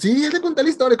 Sí, él le conté la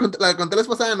historia, la conté la vez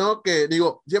pasada, ¿no? Que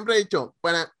digo, siempre he dicho,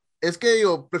 es que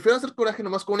digo, prefiero hacer coraje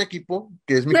nomás con un equipo,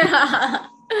 que es mi club,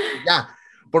 y ya.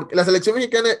 Porque la selección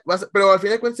mexicana, pero al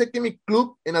final de cuentas sé que mi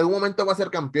club en algún momento va a ser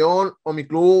campeón, o mi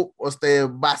club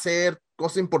va a hacer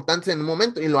cosas importantes en un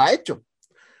momento, y lo ha hecho.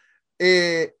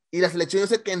 Y la selección yo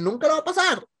sé que nunca lo va a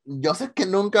pasar. Yo sé que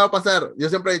nunca va a pasar. Yo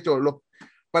siempre he dicho,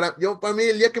 para mí,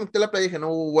 el día que me quité la playa dije, no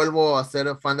vuelvo a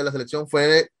ser fan de la selección,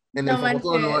 fue en el No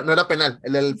famoso, no, manches. no era penal,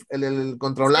 el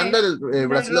contra Sí, Holanda, el de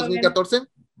Brasil Robin. 2014.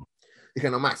 Dije,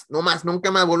 no más,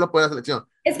 nunca más vuelvo a poder a la selección.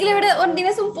 Es que la verdad, bueno,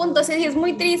 tienes un punto, o sea, sí es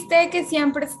muy triste que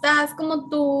siempre estás como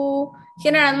tú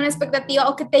generando una expectativa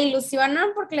o que te ilusionan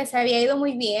porque les había ido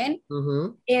muy bien,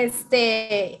 Ujú,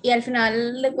 y al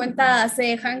final de cuentas se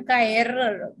dejan caer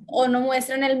o no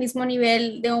muestran el mismo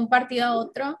nivel de un partido a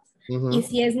otro. Y ujú.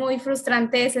 sí es muy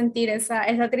frustrante sentir esa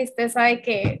tristeza de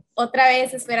que otra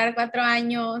vez esperar 4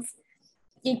 años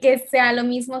y que sea lo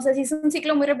mismo. O sea, sí es un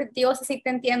ciclo muy repetitivo, o sea, sí te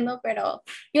entiendo, pero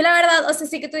yo la verdad, o sea,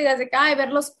 sí que tú digas de que, ay,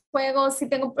 ver los juegos, si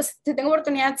tengo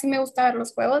oportunidad, sí me gusta ver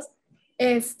los juegos,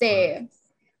 este,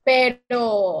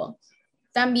 pero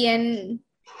también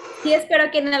sí espero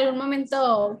que en algún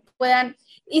momento puedan,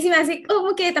 y si me hace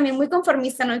como que también muy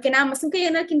conformista, ¿no? Que nada más aunque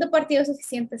llegue el quinto partido es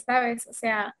suficiente, ¿sabes? O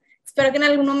sea, espero que en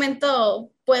algún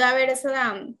momento pueda haber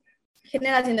esa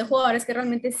generación de jugadores que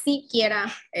realmente sí quiera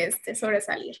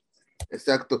sobresalir.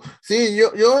 Exacto. Sí,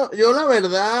 yo la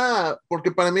verdad,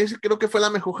 porque para mí sí creo que fue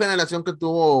la mejor generación que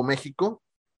tuvo México.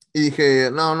 Y dije,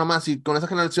 no más, si con esa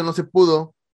generación no se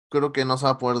pudo, creo que no se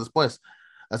va a poder después.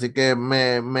 Así que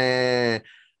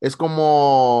Es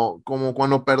como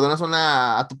cuando perdonas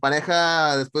a tu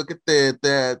pareja después que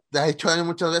te ha hecho daño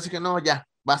muchas veces, que no, ya,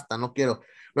 basta, no quiero.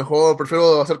 Mejor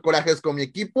prefiero hacer corajes con mi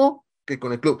equipo que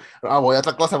con el club. Voy a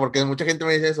otra cosa, porque mucha gente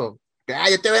me dice eso, que,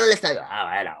 yo te veo en el estadio.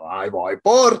 Bueno, voy,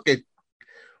 Es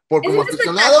como un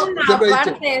aficionado, espectáculo siempre he dicho,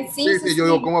 aparte, sí, sí, sí, sí, yo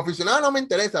digo, sí. como aficionado no me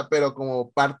interesa, pero como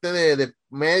parte de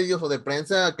medios o de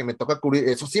prensa que me toca cubrir,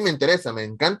 eso sí me interesa, me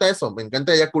encanta eso, me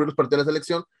encanta ya cubrir los partidos de la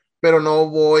selección, pero no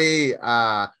voy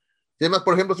a... Además,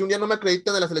 por ejemplo, si un día no me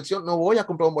acreditan de la selección, no voy a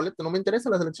comprar un boleto, no me interesa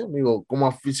la selección. Digo, como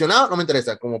aficionado no me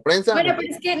interesa, como prensa me Bueno, pero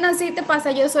interesa. es que no sé si te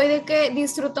pasa, yo soy de que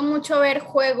disfruto mucho ver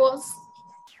juegos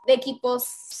de equipos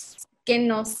que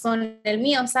no son el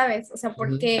mío, ¿sabes? O sea, Ujú.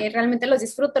 porque realmente los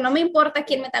disfruto. No me importa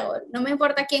quién meta gol, no me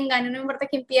importa quién gane, no me importa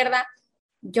quién pierda.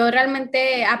 Yo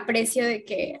realmente aprecio de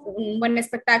que un buen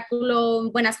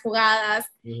espectáculo, buenas jugadas.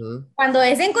 Ujú. Cuando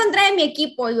es en contra de mi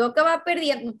equipo y veo que va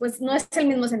perdiendo, pues no es el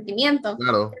mismo sentimiento.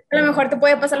 Claro, A lo mejor te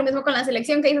puede pasar lo mismo con la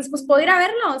selección, que dices, pues puedo ir a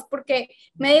verlos, porque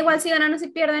me da igual si ganan o si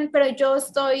pierden, pero yo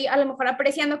estoy a lo mejor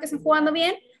apreciando que están jugando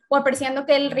bien o apreciando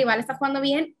que el rival está jugando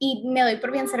bien y me doy por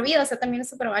bien servido, o sea, también es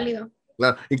súper válido.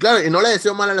 claro, y no le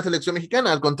deseo mal a la selección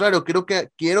mexicana, al contrario, quiero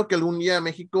que algún día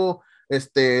México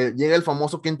llegue el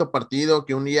famoso quinto partido,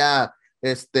 que un día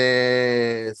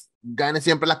gane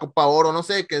siempre la Copa Oro, no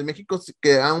sé, que México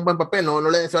que haga un buen papel, no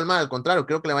le deseo el mal, al contrario,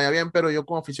 quiero que le vaya bien, pero yo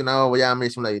como aficionado ya me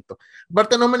hice un ladito.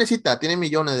 Aparte no me necesita, tiene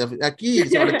millones aquí,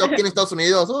 sobre todo aquí en Estados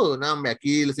Unidos, no, hombre,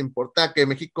 aquí les importa que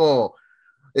México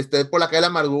por la calle de la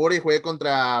amargura y juegue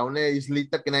contra una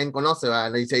islita que nadie conoce,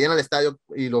 ¿va? Y se llena el estadio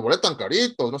y los boletos tan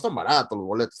caritos, no son baratos los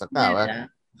boletos acá, ¿va?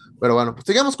 Neta. Pero bueno, pues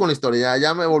sigamos con la historia,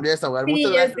 ya me volví a desahogar.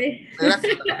 Muchas Sí, ya gracias.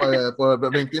 sé. Gracias por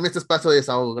permitirme este espacio de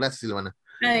desahogo. Gracias, Silvana.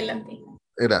 Adelante.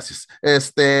 Gracias.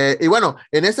 Y bueno,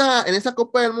 en esa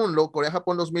Copa del Mundo,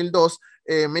 Corea-Japón 2002,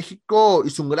 México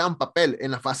hizo un gran papel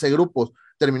en la fase de grupos.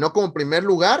 Terminó como primer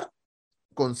lugar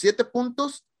con 7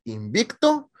 puntos,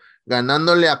 invicto,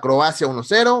 ganándole a Croacia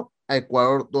 1-0, a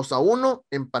Ecuador 2-1,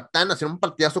 empatando, haciendo un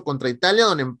partidazo contra Italia,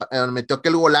 donde metió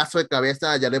aquel golazo de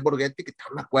cabeza a Jared Borghetti, que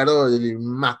me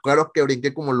acuerdo que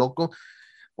brinqué como loco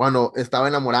cuando estaba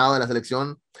enamorado de la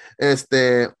selección.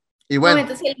 Y bueno,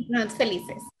 Momentos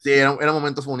felices. sí, eran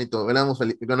momentos bonitos,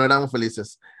 cuando éramos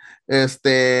felices.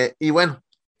 Y bueno,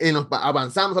 y nos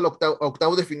avanzamos al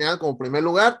octavo de final como primer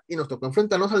lugar y nos tocó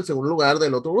enfrentarnos al segundo lugar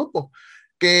del otro grupo,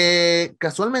 que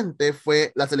casualmente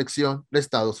fue la selección de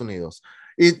Estados Unidos.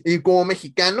 Y como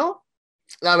mexicano,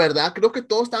 la verdad, creo que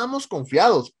todos estábamos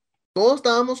confiados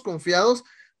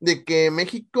de que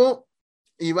México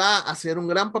iba a hacer un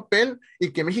gran papel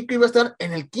y que México iba a estar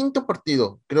en el quinto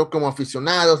partido, creo como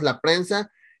aficionados, la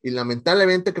prensa, y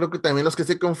lamentablemente creo que también los que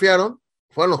se confiaron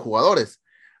fueron los jugadores.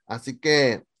 Así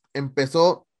que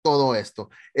empezó todo esto.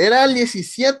 Era el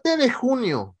 17 de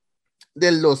junio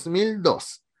del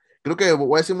 2002. Creo que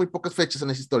voy a decir muy pocas fechas en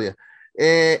esa historia.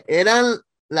 Eran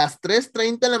las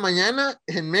 3:30 de la mañana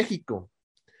en México.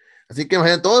 Así que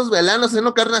imagínate, todos velando,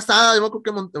 haciendo carne asada. Yo me acuerdo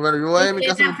que bueno, yo en mi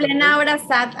casa En plena hora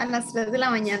SAT a las 3 de la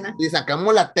mañana. y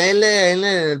sacamos la tele en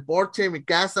el porche de mi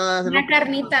casa. Una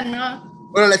carnita, ¿no?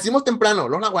 Bueno, la hicimos temprano,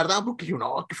 luego la guardamos porque yo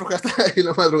no, qué floja está y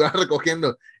la madrugada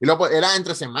recogiendo. Y luego pues, era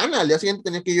entre semana, al día siguiente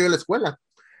tenía que ir a la escuela.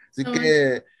 Así No manches.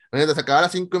 que, imagínate, se acababa a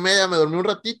las 5:30, me dormí un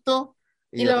ratito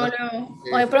y Y luego, atrás. luego,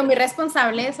 oye, pero muy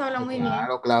responsable, eso habla muy bien.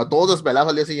 Claro, claro, todos desvelados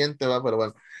al día siguiente, va, pero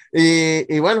bueno.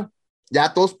 Y bueno,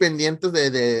 ya todos pendientes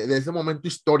de ese momento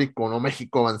histórico, ¿no?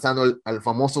 México avanzando al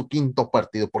famoso quinto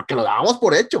partido, porque lo dábamos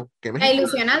por hecho, que La México,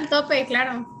 ilusión al tope,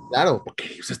 claro. claro,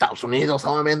 porque es Estados Unidos,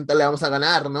 obviamente le vamos a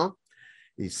ganar, ¿no?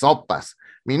 Y sopas.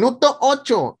 Minuto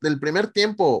 8 del primer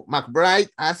tiempo, McBride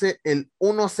hace el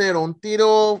 1-0, un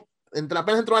tiro,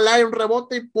 apenas entró al aire, un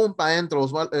rebote y pum, para adentro.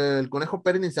 El Conejo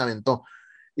Pérez ni se aventó.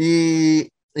 Y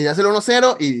hace el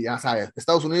 1-0 y ya sabes,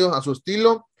 Estados Unidos a su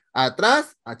estilo,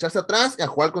 atrás, a echarse atrás y a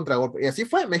jugar contragolpe. Y así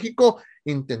fue, México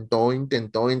intentó.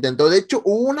 De hecho,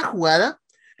 hubo una jugada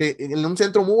que en un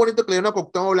centro muy bonito que le dio a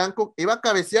Cuauhtémoc Blanco, iba a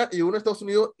cabecear y uno de Estados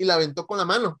Unidos y la aventó con la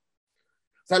mano.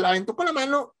 O sea, la aventó con la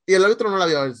mano y el árbitro no la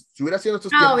vio. Si hubiera sido en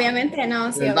estos Ah, tiempos, obviamente,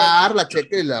 no, sí, el obviamente. VAR, la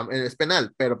cheque y es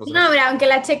penal, pero pues No, hombre, aunque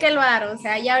la cheque el VAR, o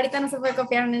sea, ya ahorita no se puede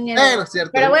confiar ni en el bueno, VAR. es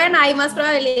cierto. Pero bueno, hay más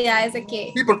probabilidades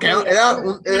Sí, de porque que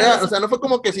o sea, no fue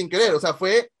como que sin querer, o sea,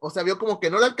 vio como que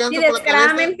no le sí, alcanza por la cabeza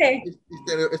descaradamente,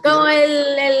 estiró.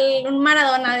 como un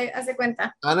Maradona, hace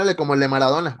cuenta. Ándale, como el de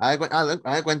Maradona, haz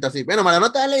de cuenta, sí. Bueno, Maradona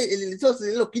dale, le hizo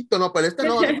así loquito, ¿no? Pero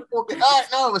no, fue como que,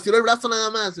 no, me estiró el brazo nada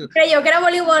más. Creyó que era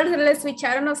voleibol, se le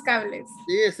switcharon los cables.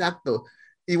 Sí, exacto.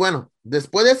 Y bueno,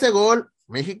 después de ese gol,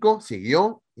 México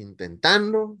siguió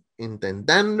intentando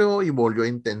y volvió a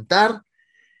intentar.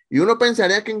 Y uno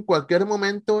pensaría que en cualquier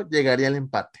momento llegaría el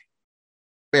empate.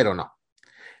 pero no,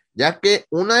 ya que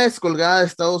una descolgada de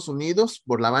Estados Unidos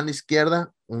por la banda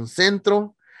izquierda, un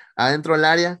centro, adentro del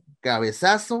área,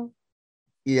 cabezazo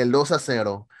y el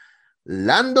 2-0.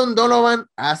 Landon Donovan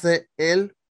hace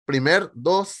el primer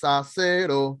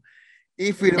 2-0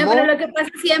 y No, pero firmó. lo que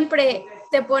pasa siempre,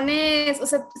 te pones, o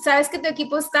sea, sabes que tu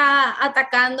equipo está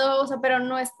atacando, o sea, pero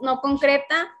no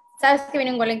concreta, sabes que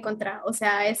viene un gol en contra, o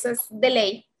sea, eso es de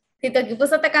ley. Si tu equipo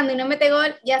está atacando y no mete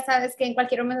gol, ya sabes que en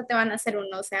cualquier momento te van a hacer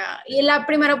uno, o sea, y la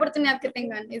primera oportunidad que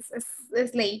tengan es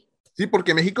ley. Sí,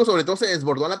 porque México sobre todo se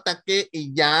desbordó al ataque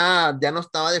y ya no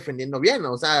estaba defendiendo bien,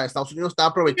 o sea, Estados Unidos estaba A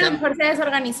lo aprovechando. mejor se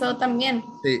desorganizó también.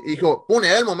 Sí, dijo, pum,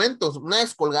 era el momento, una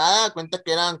descolgada, cuenta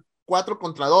que eran 4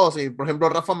 contra 2, y por ejemplo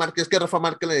Rafa Márquez, que a Rafa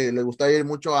Márquez le gusta ir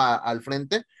mucho al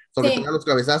frente, sobre todo a Sí, los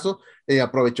cabezazos,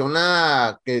 aprovechó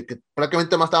una que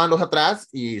prácticamente más estaban los atrás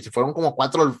y se fueron como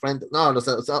 4 al frente. No, los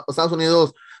Estados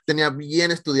Unidos tenía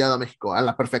bien estudiado a México, a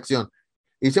la perfección.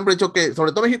 Y siempre he dicho que,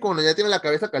 sobre todo México, cuando ya tiene la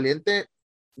cabeza caliente,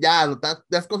 ya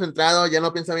has concentrado, ya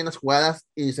no piensa bien las jugadas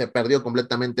y se perdió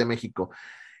completamente México.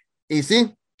 Y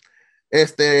sí,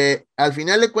 al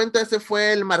final de cuentas, ese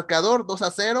fue el marcador,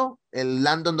 2-0. El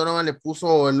Landon Donovan le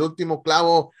puso el último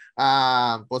clavo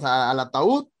al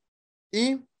ataúd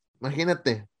y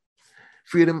imagínate,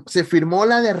 se firmó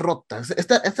la derrota.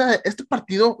 Este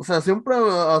partido, o sea, siempre,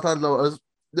 o sea,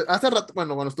 hace rato,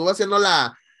 bueno, cuando estuve haciendo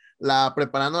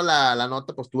preparando la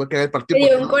nota, pues tuve que ver el partido te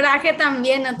porque dio un coraje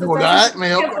también, ¿no? Tú no, estás me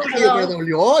dio coraje, me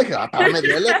dolió, dije, me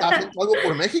duele, estaba haciendo algo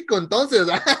por México, entonces,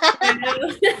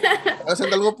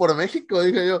 haciendo algo por México,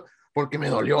 dije yo, porque me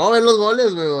dolió ver los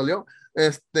goles, me dolió.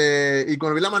 Y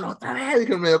cuando vi la mano otra vez,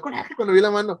 dije, me dio coraje cuando vi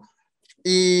la mano.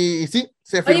 Y sí,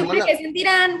 se Oye, firmó ¿por qué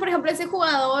sentirán, por ejemplo, ese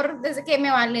jugador, desde que me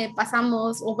vale,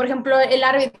 pasamos? O, por ejemplo, el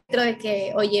árbitro de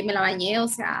que, oye, me la bañé, o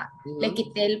sea, le Ujú.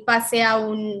 quité el pase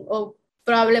o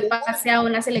probable pase a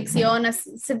una selección,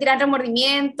 sentirán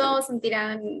remordimiento,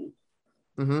 sentirán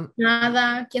Ujú.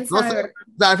 nada, quién No sabe, sé, ¿verdad?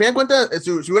 o sea, al final de cuentas,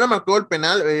 si hubiera marcado el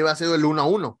penal, iba a ser el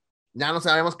 1-1. Ya no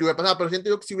sabemos qué hubiera pasado, pero siento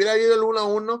yo que si hubiera ido el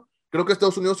 1-1, creo que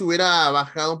Estados Unidos hubiera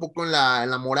bajado un poco en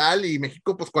la moral, y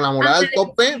México, pues con la moral al Ándale,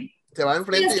 tope, sí. se va de Sí,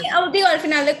 enfrente. es que, digo, al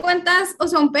final de cuentas, o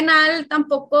sea, un penal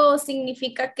tampoco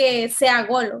significa que sea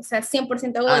gol, o sea,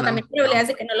 100% gol, también No, hay no. probabilidades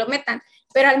de que no lo metan,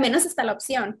 pero al menos está la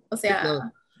opción, o Sí, sea,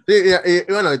 claro. Sí,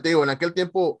 y bueno, te digo, en aquel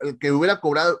tiempo el que hubiera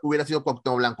cobrado hubiera sido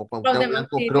Cuauhtémoc Blanco. los Cuauhtémoc demás,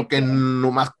 Blanco sí, creo sí, que sí.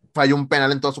 nomás falló un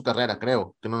penal en toda su carrera,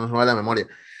 creo, que no nos va la memoria.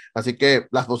 Así que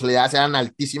las posibilidades eran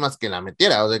altísimas que la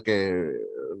metiera, o sea que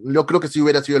yo creo que sí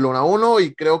hubiera sido el 1-1,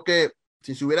 y creo que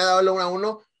si se hubiera dado el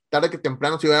 1-1, tarde que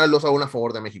temprano se hubiera dado el 2-1 a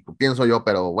favor de México, pienso yo,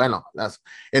 pero bueno,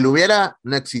 el hubiera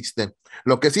no existe.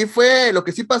 Lo que sí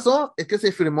pasó es que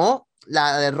se firmó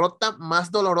la derrota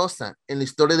más dolorosa en la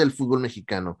historia del fútbol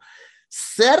mexicano: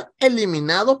 ser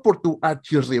eliminado por tu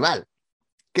archirrival,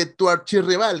 que tu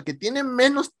archirrival, que tiene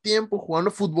menos tiempo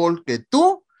jugando fútbol que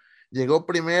tú, llegó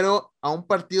primero a un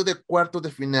partido de cuartos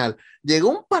de final, llegó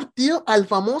un partido al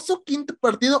famoso quinto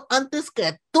partido antes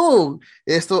que tú.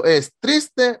 Esto es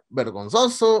triste,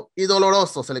 vergonzoso y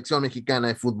doloroso, selección mexicana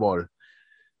de fútbol.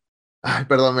 Ay,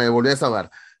 perdón, me volví a desahogar.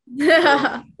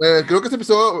 Creo que se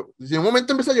empezó, si en un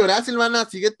momento empieza a llorar, Silvana,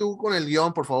 sigue tú con el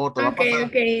guión, por favor, te va a Ok, pasar.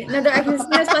 ok. No, aquí es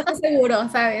un espacio seguro,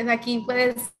 ¿sabes? Aquí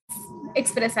puedes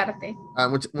expresarte.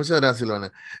 Muchas gracias,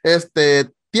 Silvana.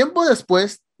 Tiempo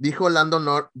después, dijo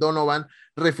Donovan,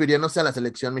 refiriéndose a la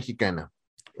selección mexicana.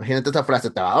 Imagínate esa frase,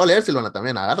 te va a doler, Silvana,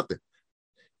 también, agárrate.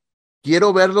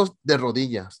 Quiero verlos de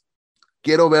rodillas,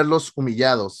 quiero verlos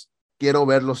humillados, quiero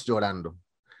verlos llorando.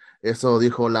 Eso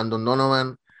dijo Landon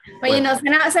Donovan. Oye, Pues,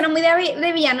 no, suena muy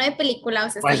de villano de película, o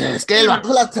sea, está pues es que el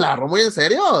increíble. vato se la agarró muy en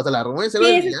serio, se la agarró muy en serio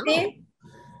de Sí, sí, villano. sí.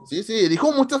 Sí, sí,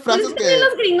 dijo muchas Pues es frases que también que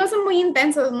los gringos son muy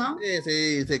intensos, ¿no?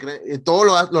 sí, sí, todo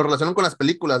lo relacionan con las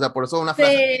películas, o sea, por eso una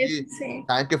frase Sí, así sí.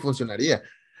 saben que funcionaría.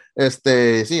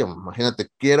 Sí, imagínate,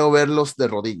 quiero verlos de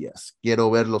rodillas,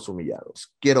 quiero verlos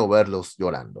humillados, quiero verlos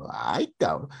llorando. Ay,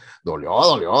 cabrón, dolió,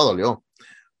 dolió, dolió.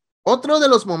 Otro de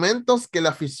los momentos que la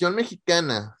afición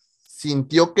mexicana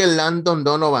sintió que Landon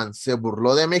Donovan se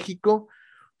burló de México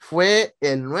fue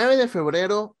el 9 de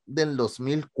febrero del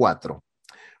 2004,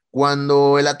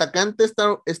 cuando el atacante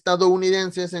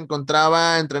estadounidense se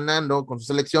encontraba entrenando con su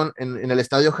selección en el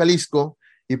Estadio Jalisco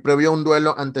y previo un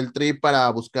duelo ante el Tri para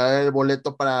buscar el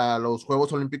boleto para los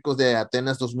Juegos Olímpicos de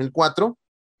Atenas 2004.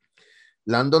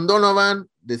 Landon Donovan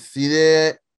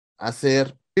decide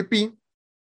hacer pipí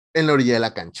en la orilla de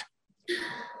la cancha.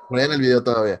 Por ahí en el video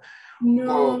todavía.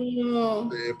 Por, No.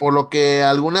 por lo que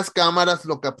algunas cámaras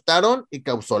lo captaron y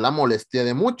causó la molestia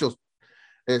de muchos.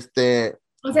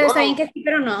 O sea, está bien Donovan, que sí,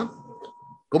 pero no.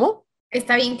 ¿cómo?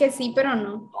 Está bien que sí, pero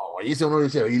no. Oye, si uno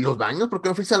dice, ¿y los baños? ¿Por qué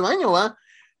no fuiste al baño, va?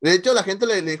 De hecho, la gente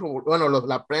le dijo, bueno,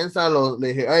 la prensa le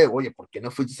dije, "Ay, oye, ¿por qué no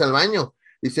fuiste al baño?"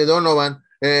 Dice Donovan,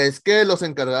 es que los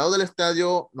encargados del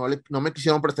estadio no me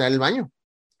quisieron prestar el baño,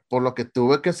 por lo que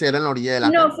tuve que hacer en la orilla de Y la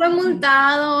no cancha. fue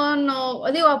multado, no,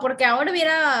 digo, porque ahora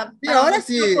hubiera Y para ahora mucho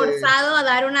sí, forzado a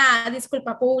dar una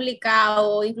disculpa pública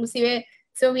o inclusive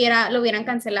lo hubieran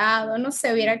cancelado, no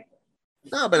sé, hubiera,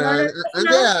 no, pero no, no pasa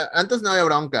nada. antes no había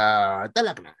bronca.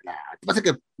 Ahorita pasa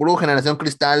que puro Generación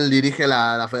Cristal dirige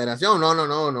la federación.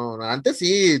 No. Antes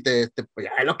sí, pues,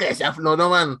 ya es lo que decía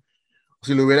Donovan.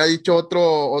 Si le hubiera dicho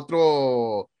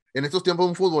en estos tiempos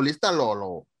un futbolista,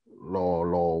 lo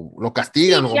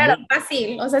castigan. Sí, claro,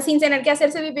 fácil, o sea, sin tener que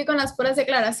hacerse pipí con las puras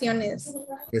declaraciones.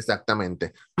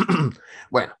 Exactamente.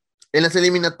 Bueno, en las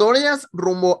eliminatorias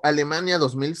rumbo a Alemania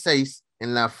 2006,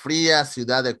 en la fría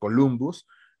ciudad de Columbus,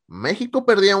 México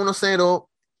perdía 1-0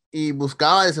 y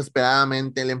buscaba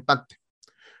desesperadamente el empate.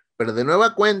 Pero de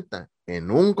nueva cuenta, en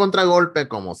un contragolpe,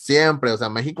 como siempre, o sea,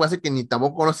 México hace que ni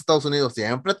tampoco con los Estados Unidos,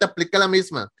 siempre te aplica la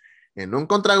misma. En un En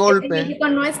contragolpe, México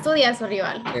no estudia a su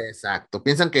rival. exacto,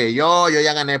 piensan que yo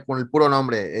ya gané por el puro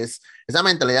nombre, es esa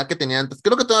mentalidad que tenía antes,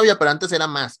 creo que todavía, pero antes era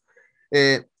más.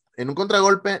 Eh, en un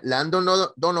contragolpe, Landon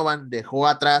Donovan dejó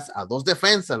atrás a dos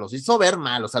defensas, los hizo ver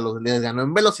mal, o sea, les ganó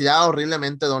en velocidad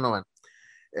horriblemente Donovan.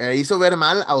 Hizo ver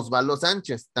mal a Osvaldo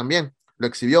Sánchez también, lo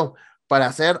exhibió para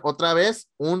hacer otra vez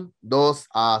un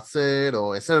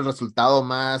 2-0. Es el resultado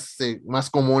más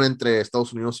común entre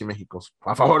Estados Unidos y México,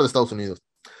 a favor de Estados Unidos.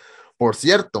 Por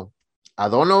cierto, a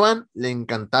Donovan le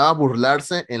encantaba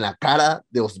burlarse en la cara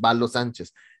de Osvaldo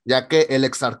Sánchez, ya que el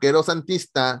ex arquero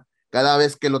santista, cada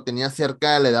vez que lo tenía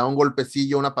cerca, le daba un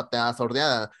golpecillo, una patada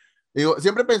sordeada. Digo,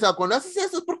 siempre he pensado, cuando haces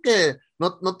eso es porque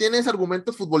no tienes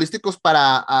argumentos futbolísticos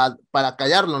para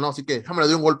callarlo, ¿no? Así que déjame, le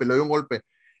doy un golpe.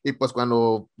 Y pues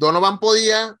cuando Donovan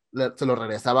podía, se lo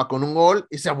regresaba con un gol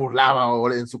y se burlaba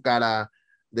en su cara,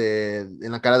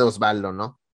 en la cara de Osvaldo,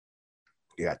 ¿no?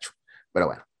 Qué gacho. Pero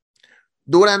bueno.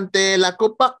 Durante la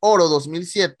Copa Oro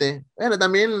 2007, bueno,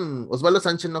 también Osvaldo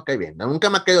Sánchez no cae bien, nunca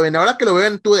me ha caído bien. Ahora que lo veo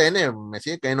en TUDN, me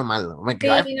sigue cayendo mal, ¿no? Me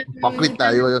queda Sí, no,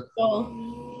 hipócrita, digo yo.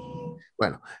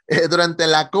 Bueno, durante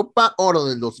la Copa Oro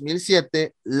del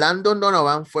 2007, Landon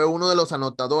Donovan fue uno de los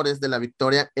anotadores de la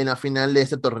victoria en la final de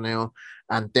ese torneo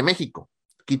ante México,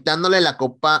 quitándole la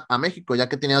Copa a México, ya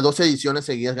que tenía 12 ediciones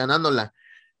seguidas ganándola.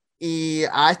 Y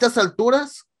a estas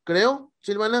alturas, creo,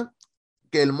 Silvana,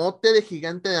 que el mote de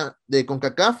gigante de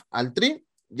CONCACAF al Tri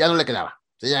ya no le quedaba.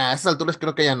 O sea, ya a esas alturas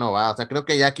creo que ya no va. O sea, creo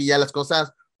que ya aquí ya las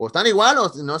cosas o están igual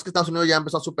o no, es que Estados Unidos ya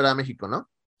empezó a superar a México, ¿no?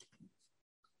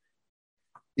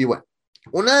 Y bueno,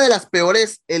 una de las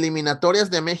peores eliminatorias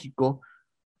de México,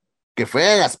 que fue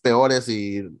de las peores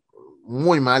y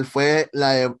muy mal, fue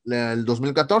la del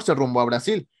 2014 rumbo a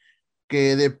Brasil,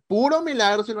 que de puro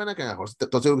milagro, Silvana, que mejor si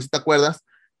te acuerdas,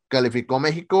 calificó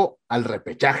México al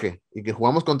repechaje y que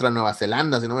jugamos contra Nueva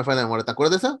Zelanda, si no me falla la memoria. ¿Te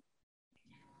acuerdas de esa?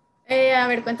 A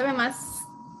ver, cuéntame más.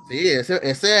 Sí,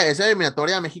 esa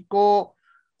eliminatoria México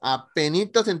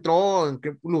apenitas entró en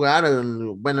qué lugar,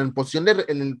 bueno, en posición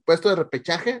en el puesto de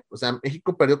repechaje, o sea,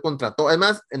 México perdió contra todo.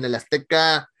 Además, en el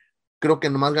Azteca creo que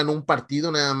nomás ganó un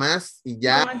partido nada más y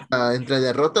ya No, entre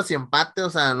derrotas y empate, o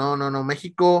sea, no,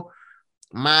 México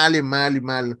mal y mal y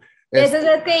mal. eso es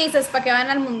lo que dices, para que van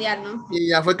al mundial, ¿no? Y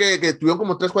ya fue que tuvieron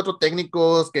como 3, 4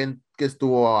 técnicos que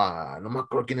estuvo, no me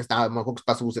acuerdo quién estaba, me acuerdo que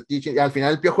pasó Bucetich, y al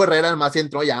final el Piojo Herrera más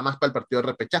entró ya más para el partido de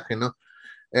repechaje, ¿no?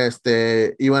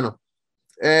 Y bueno,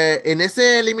 en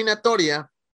esa eliminatoria,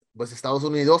 pues Estados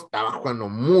Unidos estaba jugando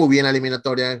muy bien la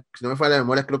eliminatoria, si no me falla la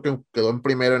memoria, creo que quedó en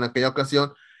primero en aquella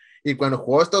ocasión, y cuando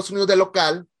jugó Estados Unidos de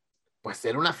local, pues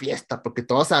era una fiesta, porque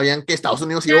todos sabían que Estados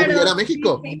Unidos iba a humillar a Claro, sí,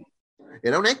 México. sí.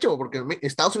 Era un hecho, porque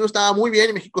Estados Unidos estaba muy bien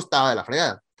y México estaba de la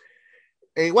fregada.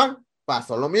 E igual,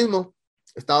 pasó lo mismo.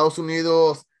 Estados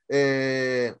Unidos,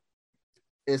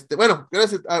 bueno,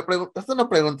 gracias. Hasta una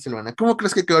pregunta, Silvana. ¿Cómo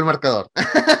crees que quedó el marcador?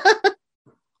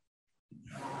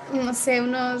 No sé,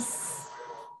 unos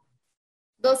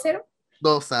 2-0.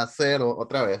 2-0,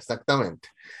 otra vez, exactamente.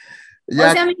 O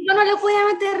Ya, sea, México no le podía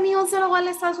meter ni un solo gol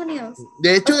a Estados Unidos.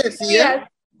 de O hecho sea, decían,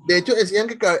 de hecho decían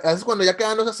que a veces cuando ya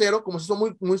quedaban 2-0, como se hizo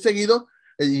muy, muy seguido,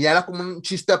 y ya era como un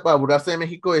chiste para burlarse de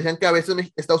México, decían que a veces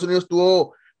Estados Unidos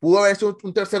pudo haber hecho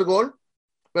un tercer gol,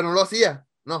 pero no lo hacía.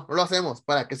 No lo hacemos,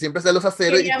 para que siempre sea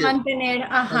 2-0 y quería que mantener, mantener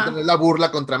ajá. la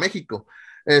burla contra México.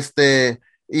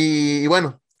 Y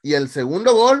bueno, y el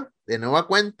segundo gol, de nueva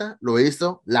cuenta, lo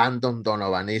hizo Landon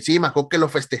Donovan. Y sí, me acuerdo que lo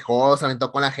festejó, se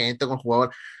aventó con la gente, con el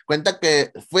jugador. Cuenta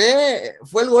que fue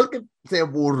el gol que se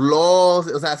burló,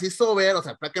 o sea, se hizo ver, o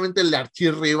sea, prácticamente el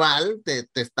archirrival te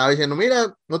estaba diciendo,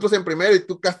 mira, nosotros en primero y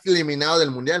tú casi eliminado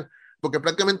del Mundial, porque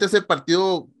prácticamente ese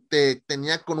partido te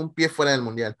tenía con un pie fuera del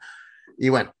mundial. Y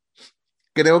bueno,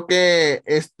 creo que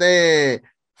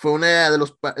fue uno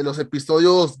de los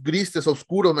episodios grises,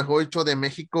 oscuros, mejor dicho, de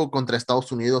México contra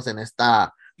Estados Unidos en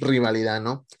esta rivalidad,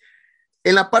 ¿no?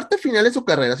 En la parte final de su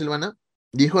carrera, Silvana,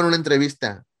 dijo en una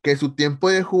entrevista que su tiempo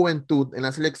de juventud en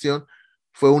la selección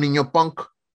fue un niño punk,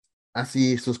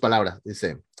 así sus palabras,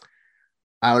 dice,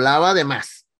 hablaba de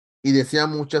más y decía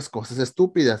muchas cosas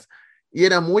estúpidas y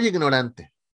era muy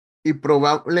ignorante y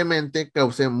probablemente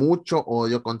causé mucho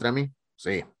odio contra mí.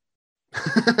 Sí.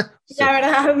 Sí, La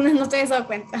verdad, no te habías dado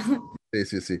cuenta. sí,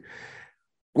 sí, sí.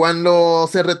 Cuando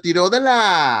se retiró de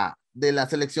la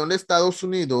selección de Estados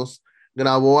Unidos,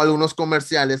 grabó algunos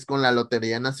comerciales con la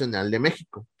Lotería Nacional de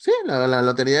México. Sí, la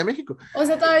Lotería de México. O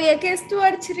sea, todavía que es tu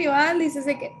archirrival, dices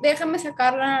de que déjame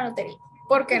sacarla en la lotería.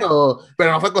 ¿Por qué no?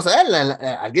 Pero no fue cosa de él,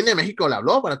 alguien de México le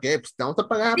habló, ¿para qué? Pues te vamos a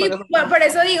pagar. Sí, por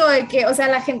eso digo de que, o sea,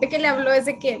 la gente que le habló es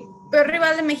de que, peor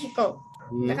rival de México,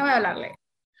 déjame hablarle.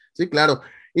 Sí, claro.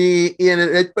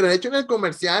 Pero de hecho en el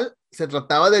comercial se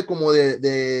trataba de como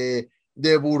de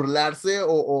burlarse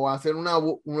o hacer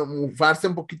mufarse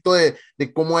un poquito de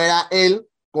cómo era él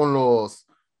con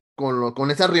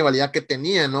esa rivalidad que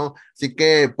tenía, ¿no? Así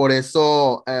que por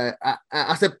eso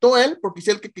aceptó él, porque es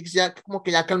el que quisiera como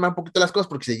que ya calmar un poquito las cosas,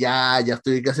 porque dice, ya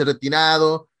estoy casi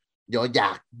retirado, yo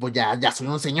pues ya soy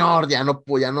un señor,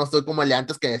 pues ya no estoy como el de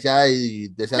antes que decía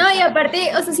No, y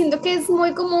aparte, o sea, siento que es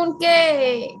muy común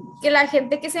que la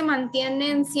gente que se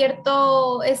mantiene en cierta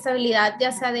estabilidad,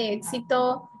 ya sea de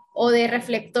éxito o de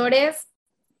reflectores,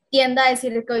 tienda a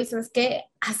decir que hoy, ¿sabes qué?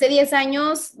 Hace 10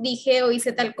 años dije o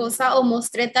hice tal cosa o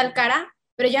mostré tal cara,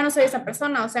 pero ya no soy esa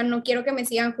persona, o sea, no quiero que me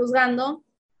sigan juzgando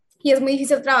y es muy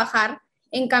difícil trabajar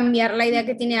en cambiar la idea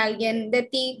que tiene alguien de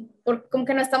ti, porque como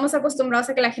que no estamos acostumbrados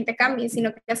a que la gente cambie,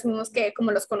 sino que asumimos que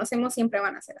como los conocemos siempre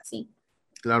van a ser así.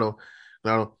 Claro,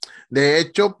 claro. De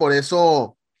hecho, por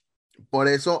eso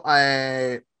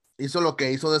hizo lo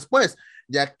que hizo después,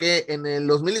 ya que en el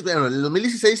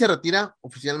 2016 se retira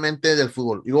oficialmente del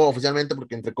fútbol. Digo oficialmente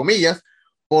porque entre comillas,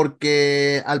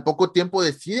 porque al poco tiempo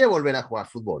decide volver a jugar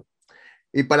fútbol.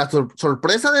 Y para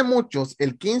sorpresa de muchos,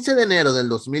 el 15 de enero del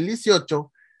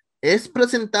 2018 es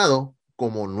presentado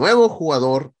como nuevo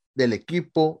jugador del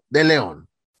equipo de León.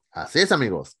 Así es,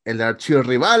 amigos, el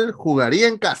archirrival jugaría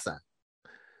en casa.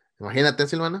 Imagínate,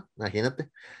 Silvana, imagínate.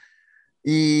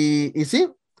 Y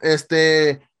sí,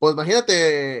 pues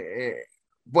imagínate,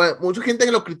 pues mucha gente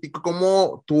que lo criticó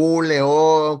como tú,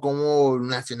 León, como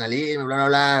nacionalismo, bla, bla,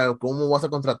 bla, cómo vas a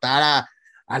contratar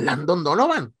a Landon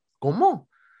Donovan, ¿cómo?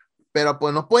 Pero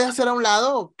pues no puede hacer a un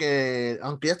lado que,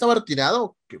 aunque ya estaba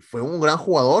retirado, que fue un gran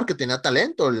jugador, que tenía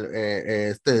talento,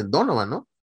 este Donovan, ¿no?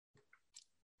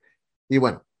 Y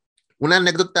bueno, una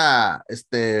anécdota,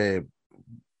 que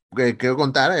quiero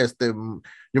contar,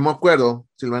 yo me acuerdo,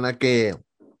 Silvana, que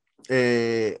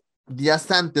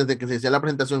días antes de que se hiciera la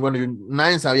presentación, bueno,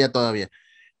 nadie sabía todavía.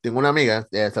 Tengo una amiga,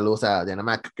 saludos a Diana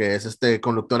Mac, que es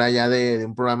conductora ya de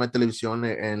un programa de televisión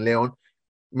en León.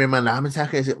 Me mandaba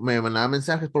mensajes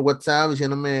por WhatsApp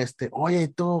diciéndome, oye,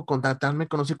 tú, contactarme,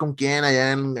 conocí con quién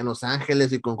allá en Los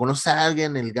Ángeles y conoces a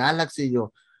alguien en el Galaxy. Y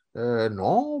yo,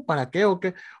 no, ¿para qué o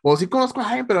qué? O sí conozco a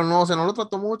alguien, pero no, o sea, no lo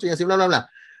trato mucho y así, bla, bla, bla.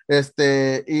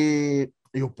 Y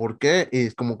yo, ¿por qué?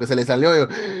 Y como que se le salió.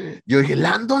 Yo dije,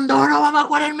 Landon Donovan va a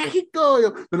jugar en México.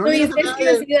 Yo, pero no le digas a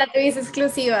nadie. Tuviste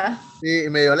exclusiva. Sí, y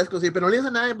me dio la exclusiva, pero no le digas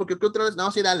a nadie porque creo que otra vez, no,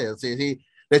 sí, dale, sí, sí.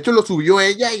 De hecho, lo subió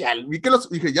ella y vi que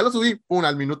dije, ya lo subí, pum,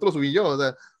 al minuto lo subí yo, o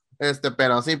sea,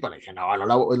 pero sí, pues dije,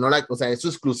 o sea, es su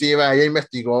exclusiva, ella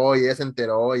investigó y ella se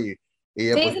enteró y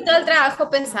ella, Sí, pues, hice todo el trabajo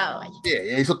pensado. Vaya. sí,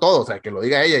 ella hizo todo, o sea, que lo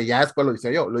diga ella y ya después lo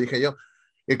dije yo.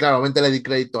 Y claro, obviamente le di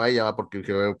crédito a ella, ¿va? Porque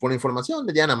fue una información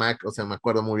de Diana Mac, o sea, me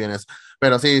acuerdo muy bien eso.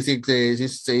 Pero sí, sí, sí, sí,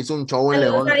 se hizo un show en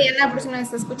Saludos León. a Diana, por si me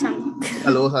está escuchando.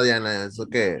 Saludos a Diana, eso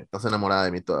que estás enamorada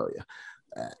de mí todavía.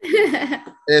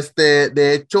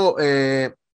 De hecho,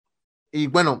 y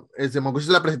bueno, se me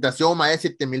ocurrió la presentación, más de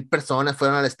 7,000 personas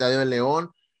fueron al Estadio de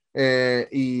León,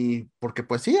 y porque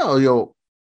pues sí, yo,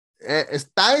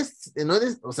 no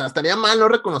o sea, estaría mal no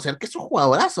reconocer que es un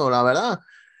jugadorazo, la verdad.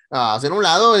 Hacer un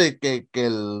lado de que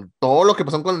todo lo que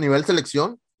pasó con el nivel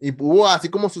selección, y hubo así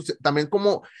como, también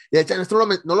como, y de hecho, esto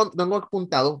no lo tengo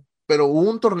apuntado, pero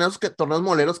hubo torneos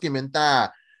moleros que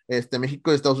inventa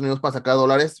México y Estados Unidos para sacar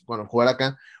dólares, bueno, jugar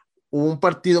acá. Hubo un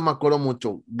partido, me acuerdo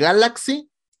mucho, Galaxy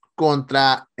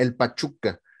contra el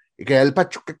Pachuca, y que era el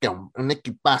Pachuca, que un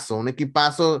equipazo.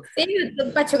 Sí,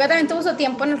 Pachuca también tuvo su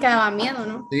tiempo en el que daba miedo,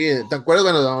 ¿no? Sí, ¿te acuerdas?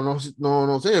 Bueno,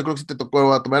 no sé, yo creo que sí te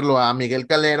tocó tomarlo a Miguel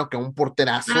Calero, que es un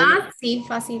porterazo. Ah, sí,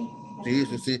 fácil. Sí,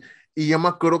 sí, sí. Y yo me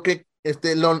acuerdo que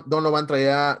Donovan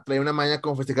traía una maña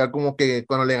como festejar, como que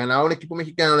cuando le ganaba a un equipo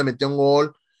mexicano le metía un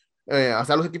gol, o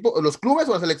sea, los clubes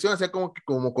o la selección hacía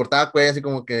como cortaba cuellos y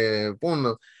como que pum,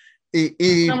 ¿no?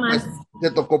 Y No pues más. le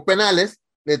tocó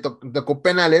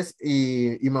penales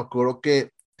y me acuerdo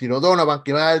que tiró Donovan,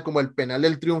 que iba a dar como el penal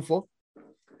del triunfo,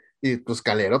 y pues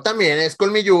Calero también es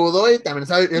colmilludo y también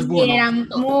es Y burlón, era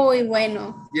muy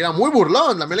bueno. y era muy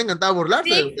burlón, también le encantaba burlarse,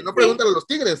 Sí, que no sí, preguntan a los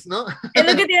Tigres, ¿no? es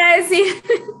lo que te iba a decir.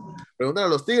 Preguntan a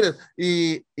los Tigres,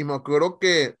 y me acuerdo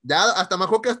que ya hasta me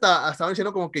acuerdo que hasta estaban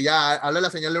diciendo como que ya, habla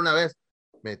la señal de una vez,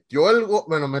 metió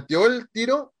el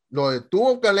tiro, lo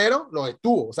detuvo Calero, lo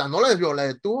detuvo, o sea, no lo desvió, la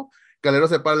detuvo, Calero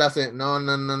se para, le hace, no,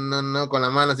 no, no, no, no, con la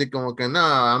mano así como que, no,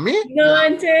 a mí, No no.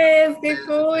 manches, qué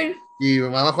cool. Y me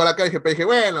bajó la cara y dije,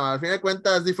 bueno, al fin de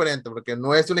cuentas es diferente, porque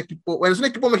no es un equipo, bueno, es un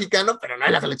equipo mexicano, pero no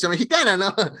es la selección mexicana, ¿no?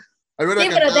 A mí me hubiera Sí,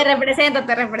 pero encantado,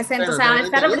 te represento. O bueno, sea,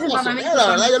 está yo me representando a emocioné, la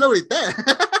México. verdad, yo lo grité.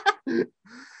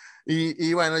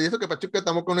 Y bueno, y eso que Pachuca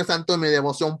tampoco no es tanto de mi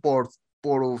devoción por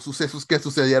sucesos que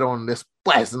sucedieron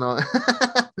después, ¿no?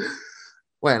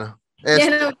 Bueno, Ya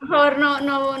no, por favor, no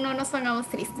nos pongamos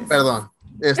tristes. perdón,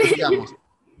 sigamos.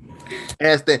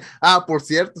 Por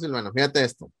cierto, Silvano, fíjate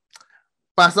esto.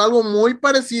 Pasó algo muy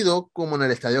parecido como en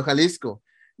el Estadio Jalisco,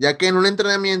 ya que en un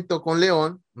entrenamiento con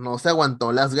León no se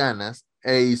aguantó las ganas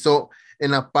e hizo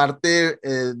en la parte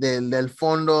del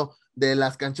fondo de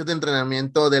las canchas de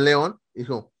entrenamiento de León,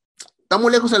 dijo, está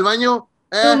muy lejos el baño,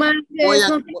 No voy manches, a,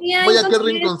 no tenía voy a aquel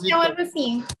inconsistencia o rinconcito. algo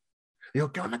así.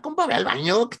 Digo, ¿qué onda, compa? Ve al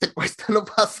baño, ¿qué te cuesta? No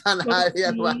pasa Pues nada, ve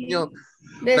al baño.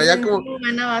 sí, O sea, ya desde como,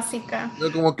 humana básica.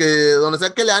 como que donde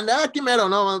sea que le ande, aquí mero,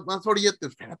 ¿no? Más orillete,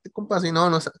 espérate, compa, si no,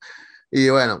 no sé. Y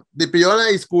bueno, le pidió una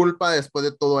disculpa después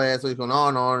de todo eso, dijo,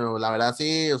 no, no, no, la verdad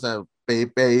sí, o sea,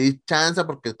 pedí chance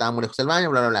porque estaba muy lejos del baño,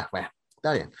 bla, bla, bla. Bueno,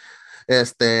 está bien.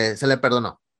 Se le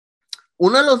perdonó.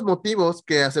 Uno de los motivos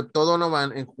que aceptó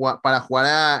Donovan para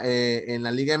jugar en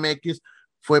la Liga MX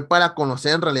fue para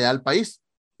conocer en realidad el país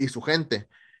y su gente,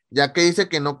 ya que dice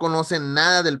que no conoce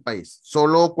nada del país,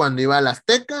 solo cuando iba al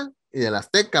Azteca y del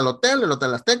Azteca al hotel, del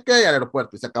hotel Azteca y al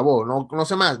aeropuerto, y se acabó, no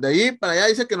conoce más. De ahí para allá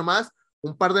dice que nomás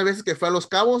un par de veces que fue a Los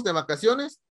Cabos de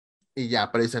vacaciones y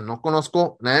ya, pero dice, no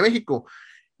conozco nada de México.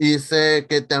 Y dice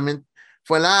que también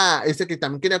dice que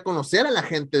también quería conocer a la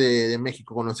gente de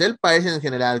México, conocer el país en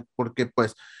general, porque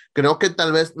pues creo que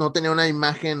tal vez no tenía una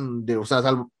imagen de, o sea,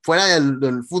 fuera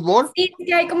del fútbol. Sí,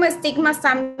 sí, hay como estigmas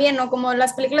también, ¿no? Como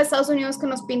las películas de Estados Unidos que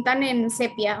nos pintan en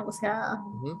sepia, o sea,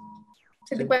 Ujú,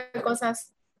 ese sí, tipo de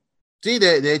cosas. sí,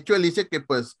 de hecho él dice que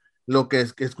pues lo que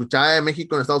escuchaba de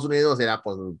México en Estados Unidos era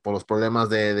pues, por los problemas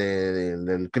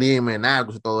del crimen,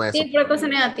 narcos y todo eso. Sí, pura cosa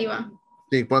negativa.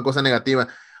 Sí, fue una cosa negativa.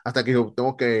 Hasta que dijo,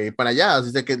 tengo que ir para allá.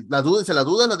 Así de que las dudas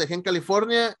las dejé en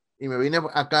California y me vine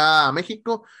acá a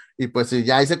México. Y pues sí,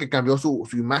 ya dice que cambió su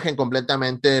imagen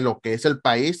completamente de lo que es el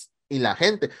país y la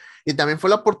gente. Y también fue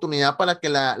la oportunidad para que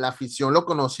la afición lo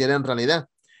conociera en realidad.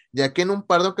 Ya que en un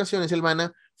par de ocasiones,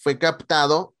 Silvana, fue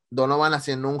captado Donovan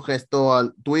haciendo un gesto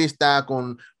altruista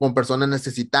con personas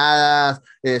necesitadas.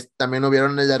 También lo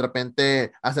vieron de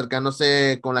repente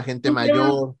acercándose con la gente Como que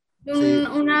mayor. Sí,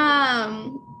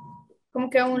 como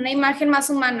que una imagen más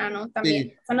humana, ¿no? También.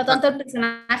 sí, O sea, no tanto el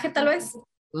personaje, tal vez.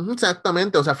 ujú,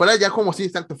 exactamente, o sea, fuera ya como sí,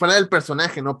 exacto, fuera del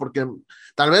personaje, ¿no? Porque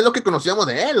tal vez lo que conocíamos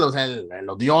de él, o sea, el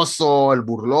odioso, el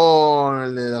burlón,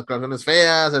 el de las declaraciones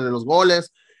feas, el de los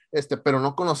goles, pero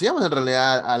no conocíamos en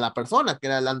realidad a la persona que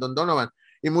era Landon Donovan.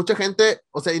 Y mucha gente,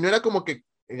 o sea, y no era como que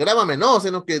grábame, no,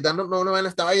 sino que Landon Donovan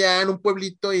estaba allá en un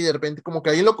pueblito y de repente como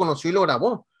que alguien lo conoció y lo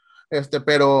grabó.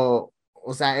 Pero,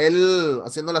 o sea, él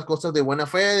haciendo las cosas de buena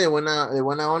fe, de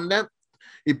buena onda,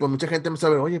 y pues mucha gente me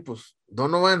sabe, oye, pues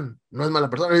Donovan no es mala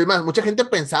persona. Es más, mucha gente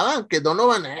pensaba que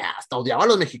Donovan hasta odiaba a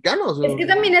los mexicanos. Es que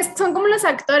también son como los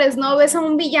actores, ¿no? Ves a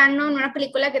un villano en una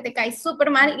película que te cae súper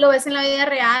mal y lo ves en la vida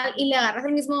real y le agarras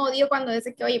el mismo odio cuando es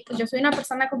de que, oye, pues yo soy una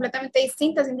persona completamente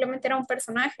distinta, simplemente era un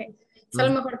personaje. Eso a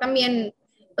lo mejor también,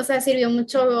 o sea, sirvió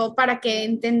mucho para que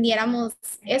entendiéramos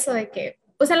eso de que,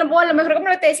 o sea, a lo mejor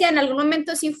como te decía, en algún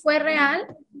momento sí fue real,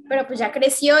 pero pues ya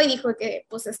creció y dijo que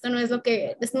pues esto no es lo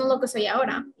que soy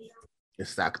ahora.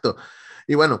 Exacto.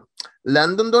 Y bueno,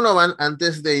 Landon Donovan,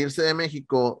 antes de irse de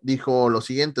México, dijo lo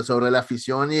siguiente sobre la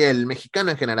afición y el mexicano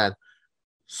en general.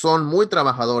 Son muy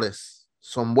trabajadores,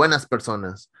 son buenas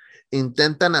personas,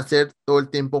 intentan hacer todo el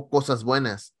tiempo cosas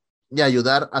buenas y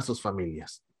ayudar a sus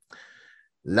familias.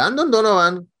 Landon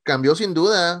Donovan cambió sin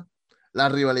duda la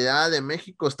rivalidad de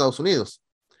México-Estados Unidos.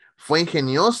 Fue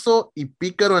ingenioso y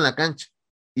pícaro en la cancha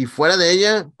y fuera de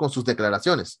ella con sus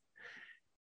declaraciones.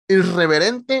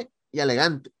 Irreverente y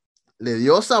elegante. Le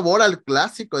dio sabor al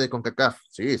clásico de CONCACAF,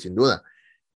 sí, sin duda.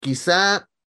 Quizá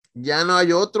Ya no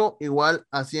hay otro igual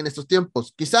así en estos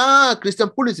tiempos. Quizá Christian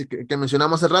Pulisic, que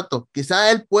mencionamos hace rato,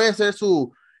 quizá él puede ser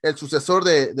el sucesor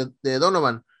de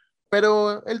Donovan,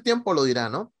 pero el tiempo lo dirá,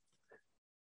 ¿no?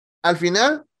 Al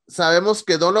final, sabemos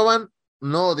que Donovan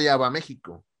no odiaba a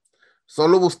México,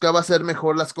 solo buscaba hacer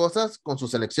mejor las cosas con su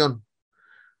selección,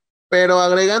 pero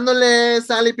agregándole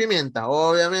sal y pimienta,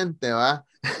 obviamente, ¿va?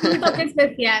 Un toque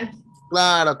especial.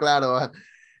 Claro, claro. ¿Va?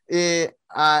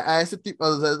 A ese tipo,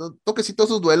 o sea, toquecitos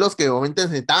sus duelos que obviamente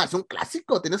es un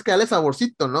clásico, tienes que darle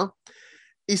saborcito, ¿no?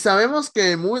 Y sabemos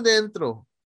que muy dentro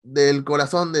del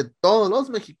corazón de todos los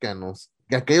mexicanos,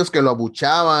 que aquellos que lo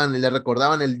abuchaban y le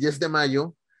recordaban el 10 de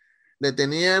mayo, le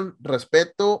tenían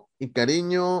respeto y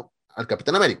cariño al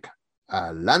Capitán América,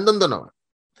 a Landon Donovan.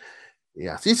 Y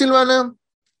así, Silvana,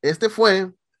 este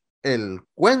fue el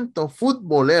cuento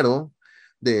futbolero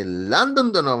de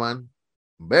Landon Donovan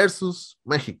versus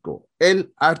México,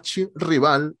 el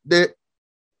archirrival de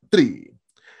Tri.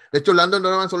 De hecho, Landon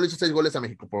Donovan solo hizo 6 goles a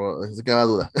México, por si queda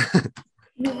duda.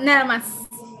 Nada más.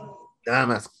 Nada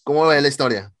más, ¿cómo ve la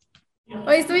historia?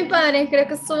 Hoy estuvo muy padre, creo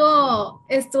que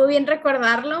estuvo bien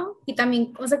recordarlo y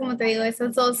también, o sea, como te digo,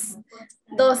 esas dos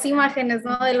imágenes,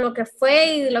 ¿no? De lo que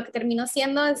fue y de lo que terminó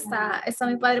siendo, está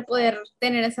muy padre poder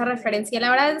tener esa referencia. La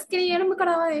verdad es que yo no me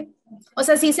acordaba de, o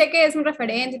sea, sí sé que es un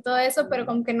referente y todo eso, pero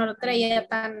como que no lo traía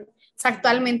tan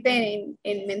actualmente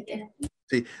en mente.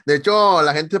 Sí, de hecho,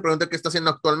 la gente se pregunta qué está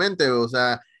haciendo actualmente, o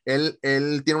sea, él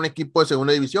tiene un equipo de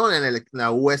segunda división en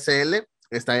la USL,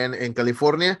 está en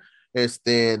California.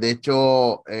 De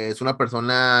hecho, es una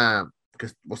persona que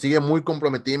pues, sigue muy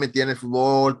comprometida y metida en el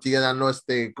fútbol, sigue dando,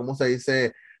 ¿cómo se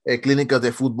dice? Clínicas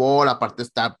de fútbol, aparte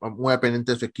está muy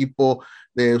pendiente de su equipo,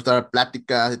 de usar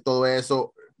pláticas y todo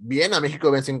eso. Viene a México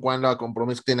de vez en cuando a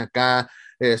compromisos que tiene acá,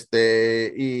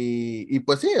 y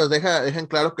pues sí, dejan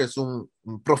claro que es un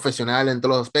profesional en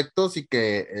todos los aspectos y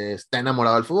que está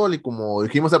enamorado del fútbol, y como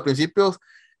dijimos al principio,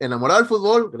 enamorado del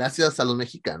fútbol gracias a los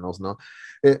mexicanos, ¿no?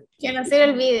 Que no se le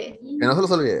olvide. Que no se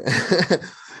los olvide.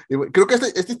 Y creo que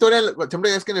esta historia,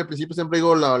 siempre es que en el principio siempre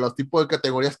digo los tipos de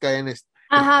categorías que hay en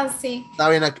Ajá, sí. Está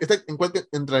bien, ¿en cuál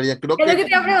entraría? Es lo que te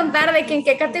iba a preguntar, de que en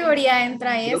qué categoría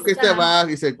entra Creo que esta. va,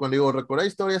 dice, cuando digo, recordar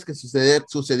historias que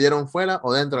sucedieron fuera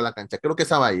o dentro de la cancha. Creo que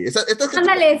esa va ahí.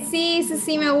 Ándale,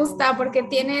 sí, me gusta, porque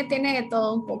tiene de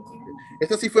todo un poco.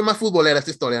 Esta sí fue más futbolera,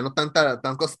 esta historia, no tan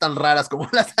cosas tan raras como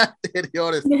las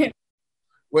anteriores.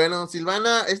 Bueno,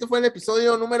 Silvana, este fue el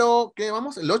episodio número, ¿qué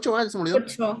vamos? El 8, ¿vale? ¿Se me olvidó?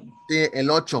 8. Sí, el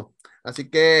 8. Así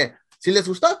que, si les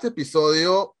gustó este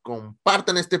episodio,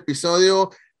 compartan este episodio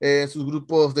en sus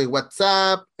grupos de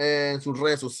WhatsApp, en sus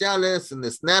redes sociales, en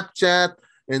Snapchat,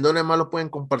 en donde más lo pueden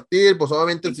compartir. Pues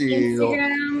obviamente, en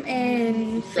Instagram,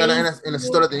 en en las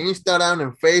historias de Instagram,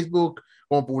 en Facebook,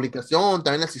 como publicación,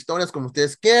 también las historias, como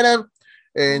ustedes quieran.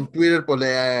 En Twitter, pues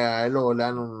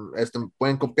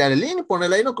pueden copiar el link y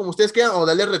ponerle ahí, ¿no? Como ustedes quieran, o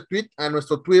darle retweet a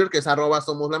nuestro Twitter, que es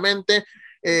 @somosLamente.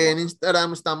 En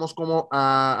Instagram estamos como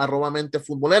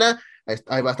 @mentefutbolera.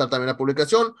 Ahí va a estar también la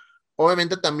publicación.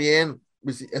 Obviamente también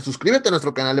suscríbete a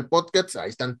nuestro canal de podcasts. Ahí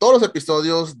están todos los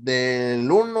episodios del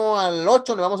 1 al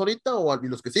 8, ¿le vamos ahorita? Y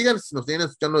los que sigan, si nos siguen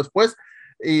escuchando después.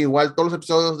 Igual todos los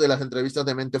episodios de las entrevistas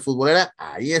de Mente Futbolera,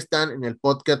 ahí están en el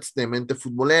podcast de Mente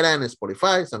Futbolera, en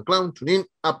Spotify, SoundCloud, TuneIn,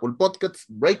 Apple Podcasts,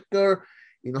 Breaker,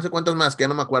 y no sé cuántas más, que ya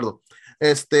no me acuerdo.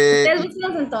 Ustedes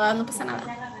búsquenlos en todas, no pasa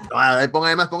nada. Ahí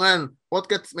pongan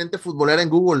podcast Mente Futbolera en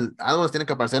Google, algo les tiene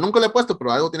que aparecer. Nunca lo he puesto,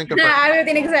 pero algo tiene que aparecer. Algo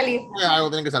tiene que salir.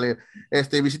 Algo tiene que salir.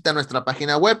 Visita nuestra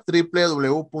página web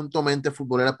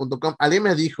www.mentefutbolera.com. Alguien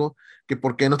me dijo que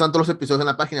por qué no están todos los episodios en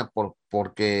la página,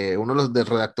 porque uno de los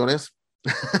redactores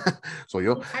soy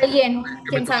yo. Alguien,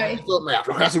 quién sabe. Me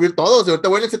afloja a subir todos. Ahorita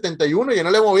voy en el 71 y ya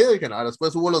no le he movido. Dije, no,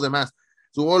 después subo los demás.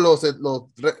 Subo los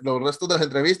restos de las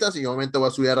entrevistas y obviamente voy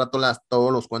a subir a rato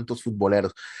todos los cuentos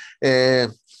futboleros.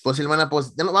 Pues Silvana,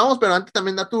 pues ya nos vamos, pero antes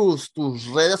también da tus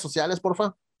redes sociales,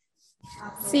 porfa.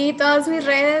 Sí, todas mis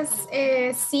redes,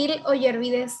 Sil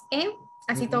Oyervides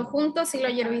así todo junto, Sil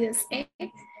Oyervides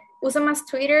Uso más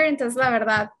Twitter, entonces la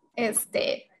verdad, es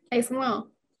como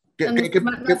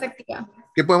más activa.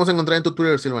 ¿Qué podemos encontrar en tu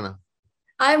Twitter, Silvana?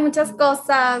 Hay muchas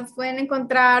cosas, pueden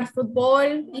encontrar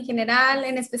fútbol en general,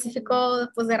 en específico,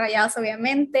 pues de Rayados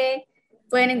obviamente,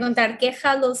 pueden encontrar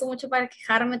quejas, lo uso mucho para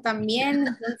quejarme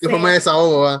también. Yo me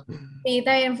desahogo, ¿va? Sí,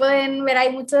 también pueden ver,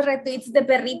 hay muchos retweets de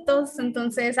perritos,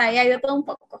 entonces ahí hay de todo un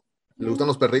poco. ¿Les gustan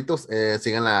los perritos?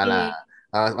 Sigan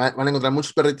van a encontrar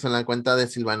muchos perritos en la cuenta de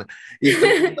Silvana. Y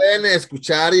pueden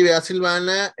escuchar y ver a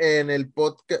Silvana en el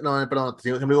podcast, no, perdón,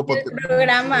 siempre digo podcast. El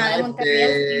programa de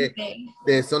Monterrey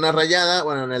de Zona Rayada,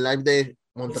 bueno, en el live de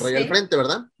Monterrey al Frente,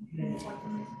 ¿verdad?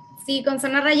 Sí, con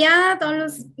Zona Rayada, todos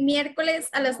los miércoles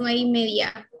a las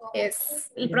 9:30.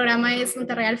 El programa es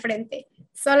Monterrey al frente.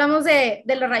 Solo hablamos de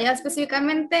los Rayados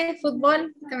específicamente,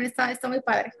 fútbol, también está muy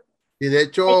padre. Y de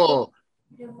hecho,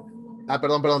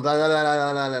 perdón,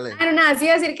 dale. No, nada, sí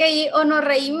iba a decir que ahí o nos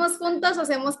reímos juntos o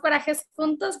hacemos corajes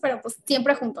juntos, pero pues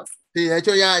siempre juntos. Sí, de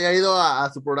hecho ya he ido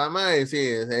a su programa y sí,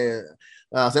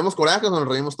 hacemos corajes o nos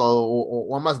reímos todo,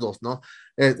 o ambas dos, ¿no?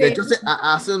 De Sí. hecho,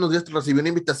 hace unos días recibí una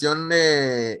invitación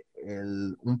de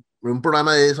un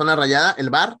programa de Zona Rayada,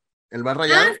 el bar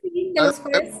Rayado. Sí, de los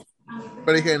jueves.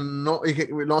 Pero dije, no,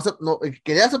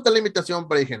 quería aceptar la invitación,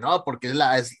 pero dije, no, porque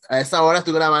a esa hora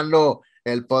estoy grabando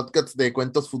el podcast de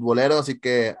cuentos futboleros, así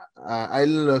que ahí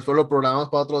lo programamos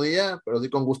para otro día, pero sí,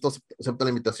 con gusto acepto la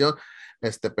invitación.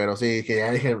 Pero sí,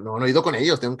 ya dije, no he ido con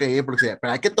ellos, tengo que ir, porque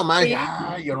pero hay que tomar. Sí.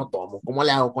 Y yo no tomo, ¿cómo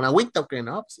le hago? ¿Con agüita o qué?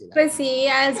 No, Pues sí,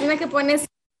 es una que pones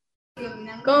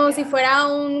como si fuera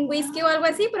un whisky o algo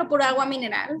así, pero pura agua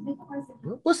mineral.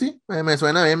 Pues sí, me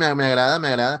suena bien, me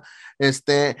agrada.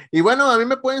 Y bueno, a mí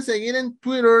me pueden seguir en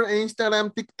Twitter, en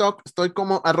Instagram, TikTok, estoy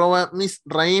como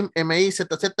 @misraim,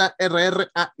 MIZZRRAIM,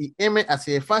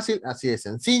 así de fácil, así de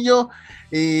sencillo.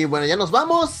 Y bueno, ya nos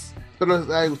vamos, espero les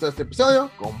haya gustado este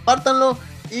episodio, compártanlo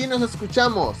y nos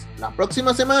escuchamos la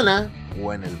próxima semana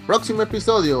o en el próximo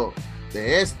episodio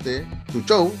de tu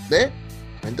show de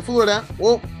Mente Futbolera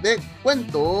o de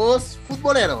Cuentos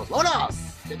Futboleros. ¡Vámonos!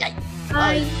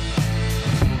 Bye.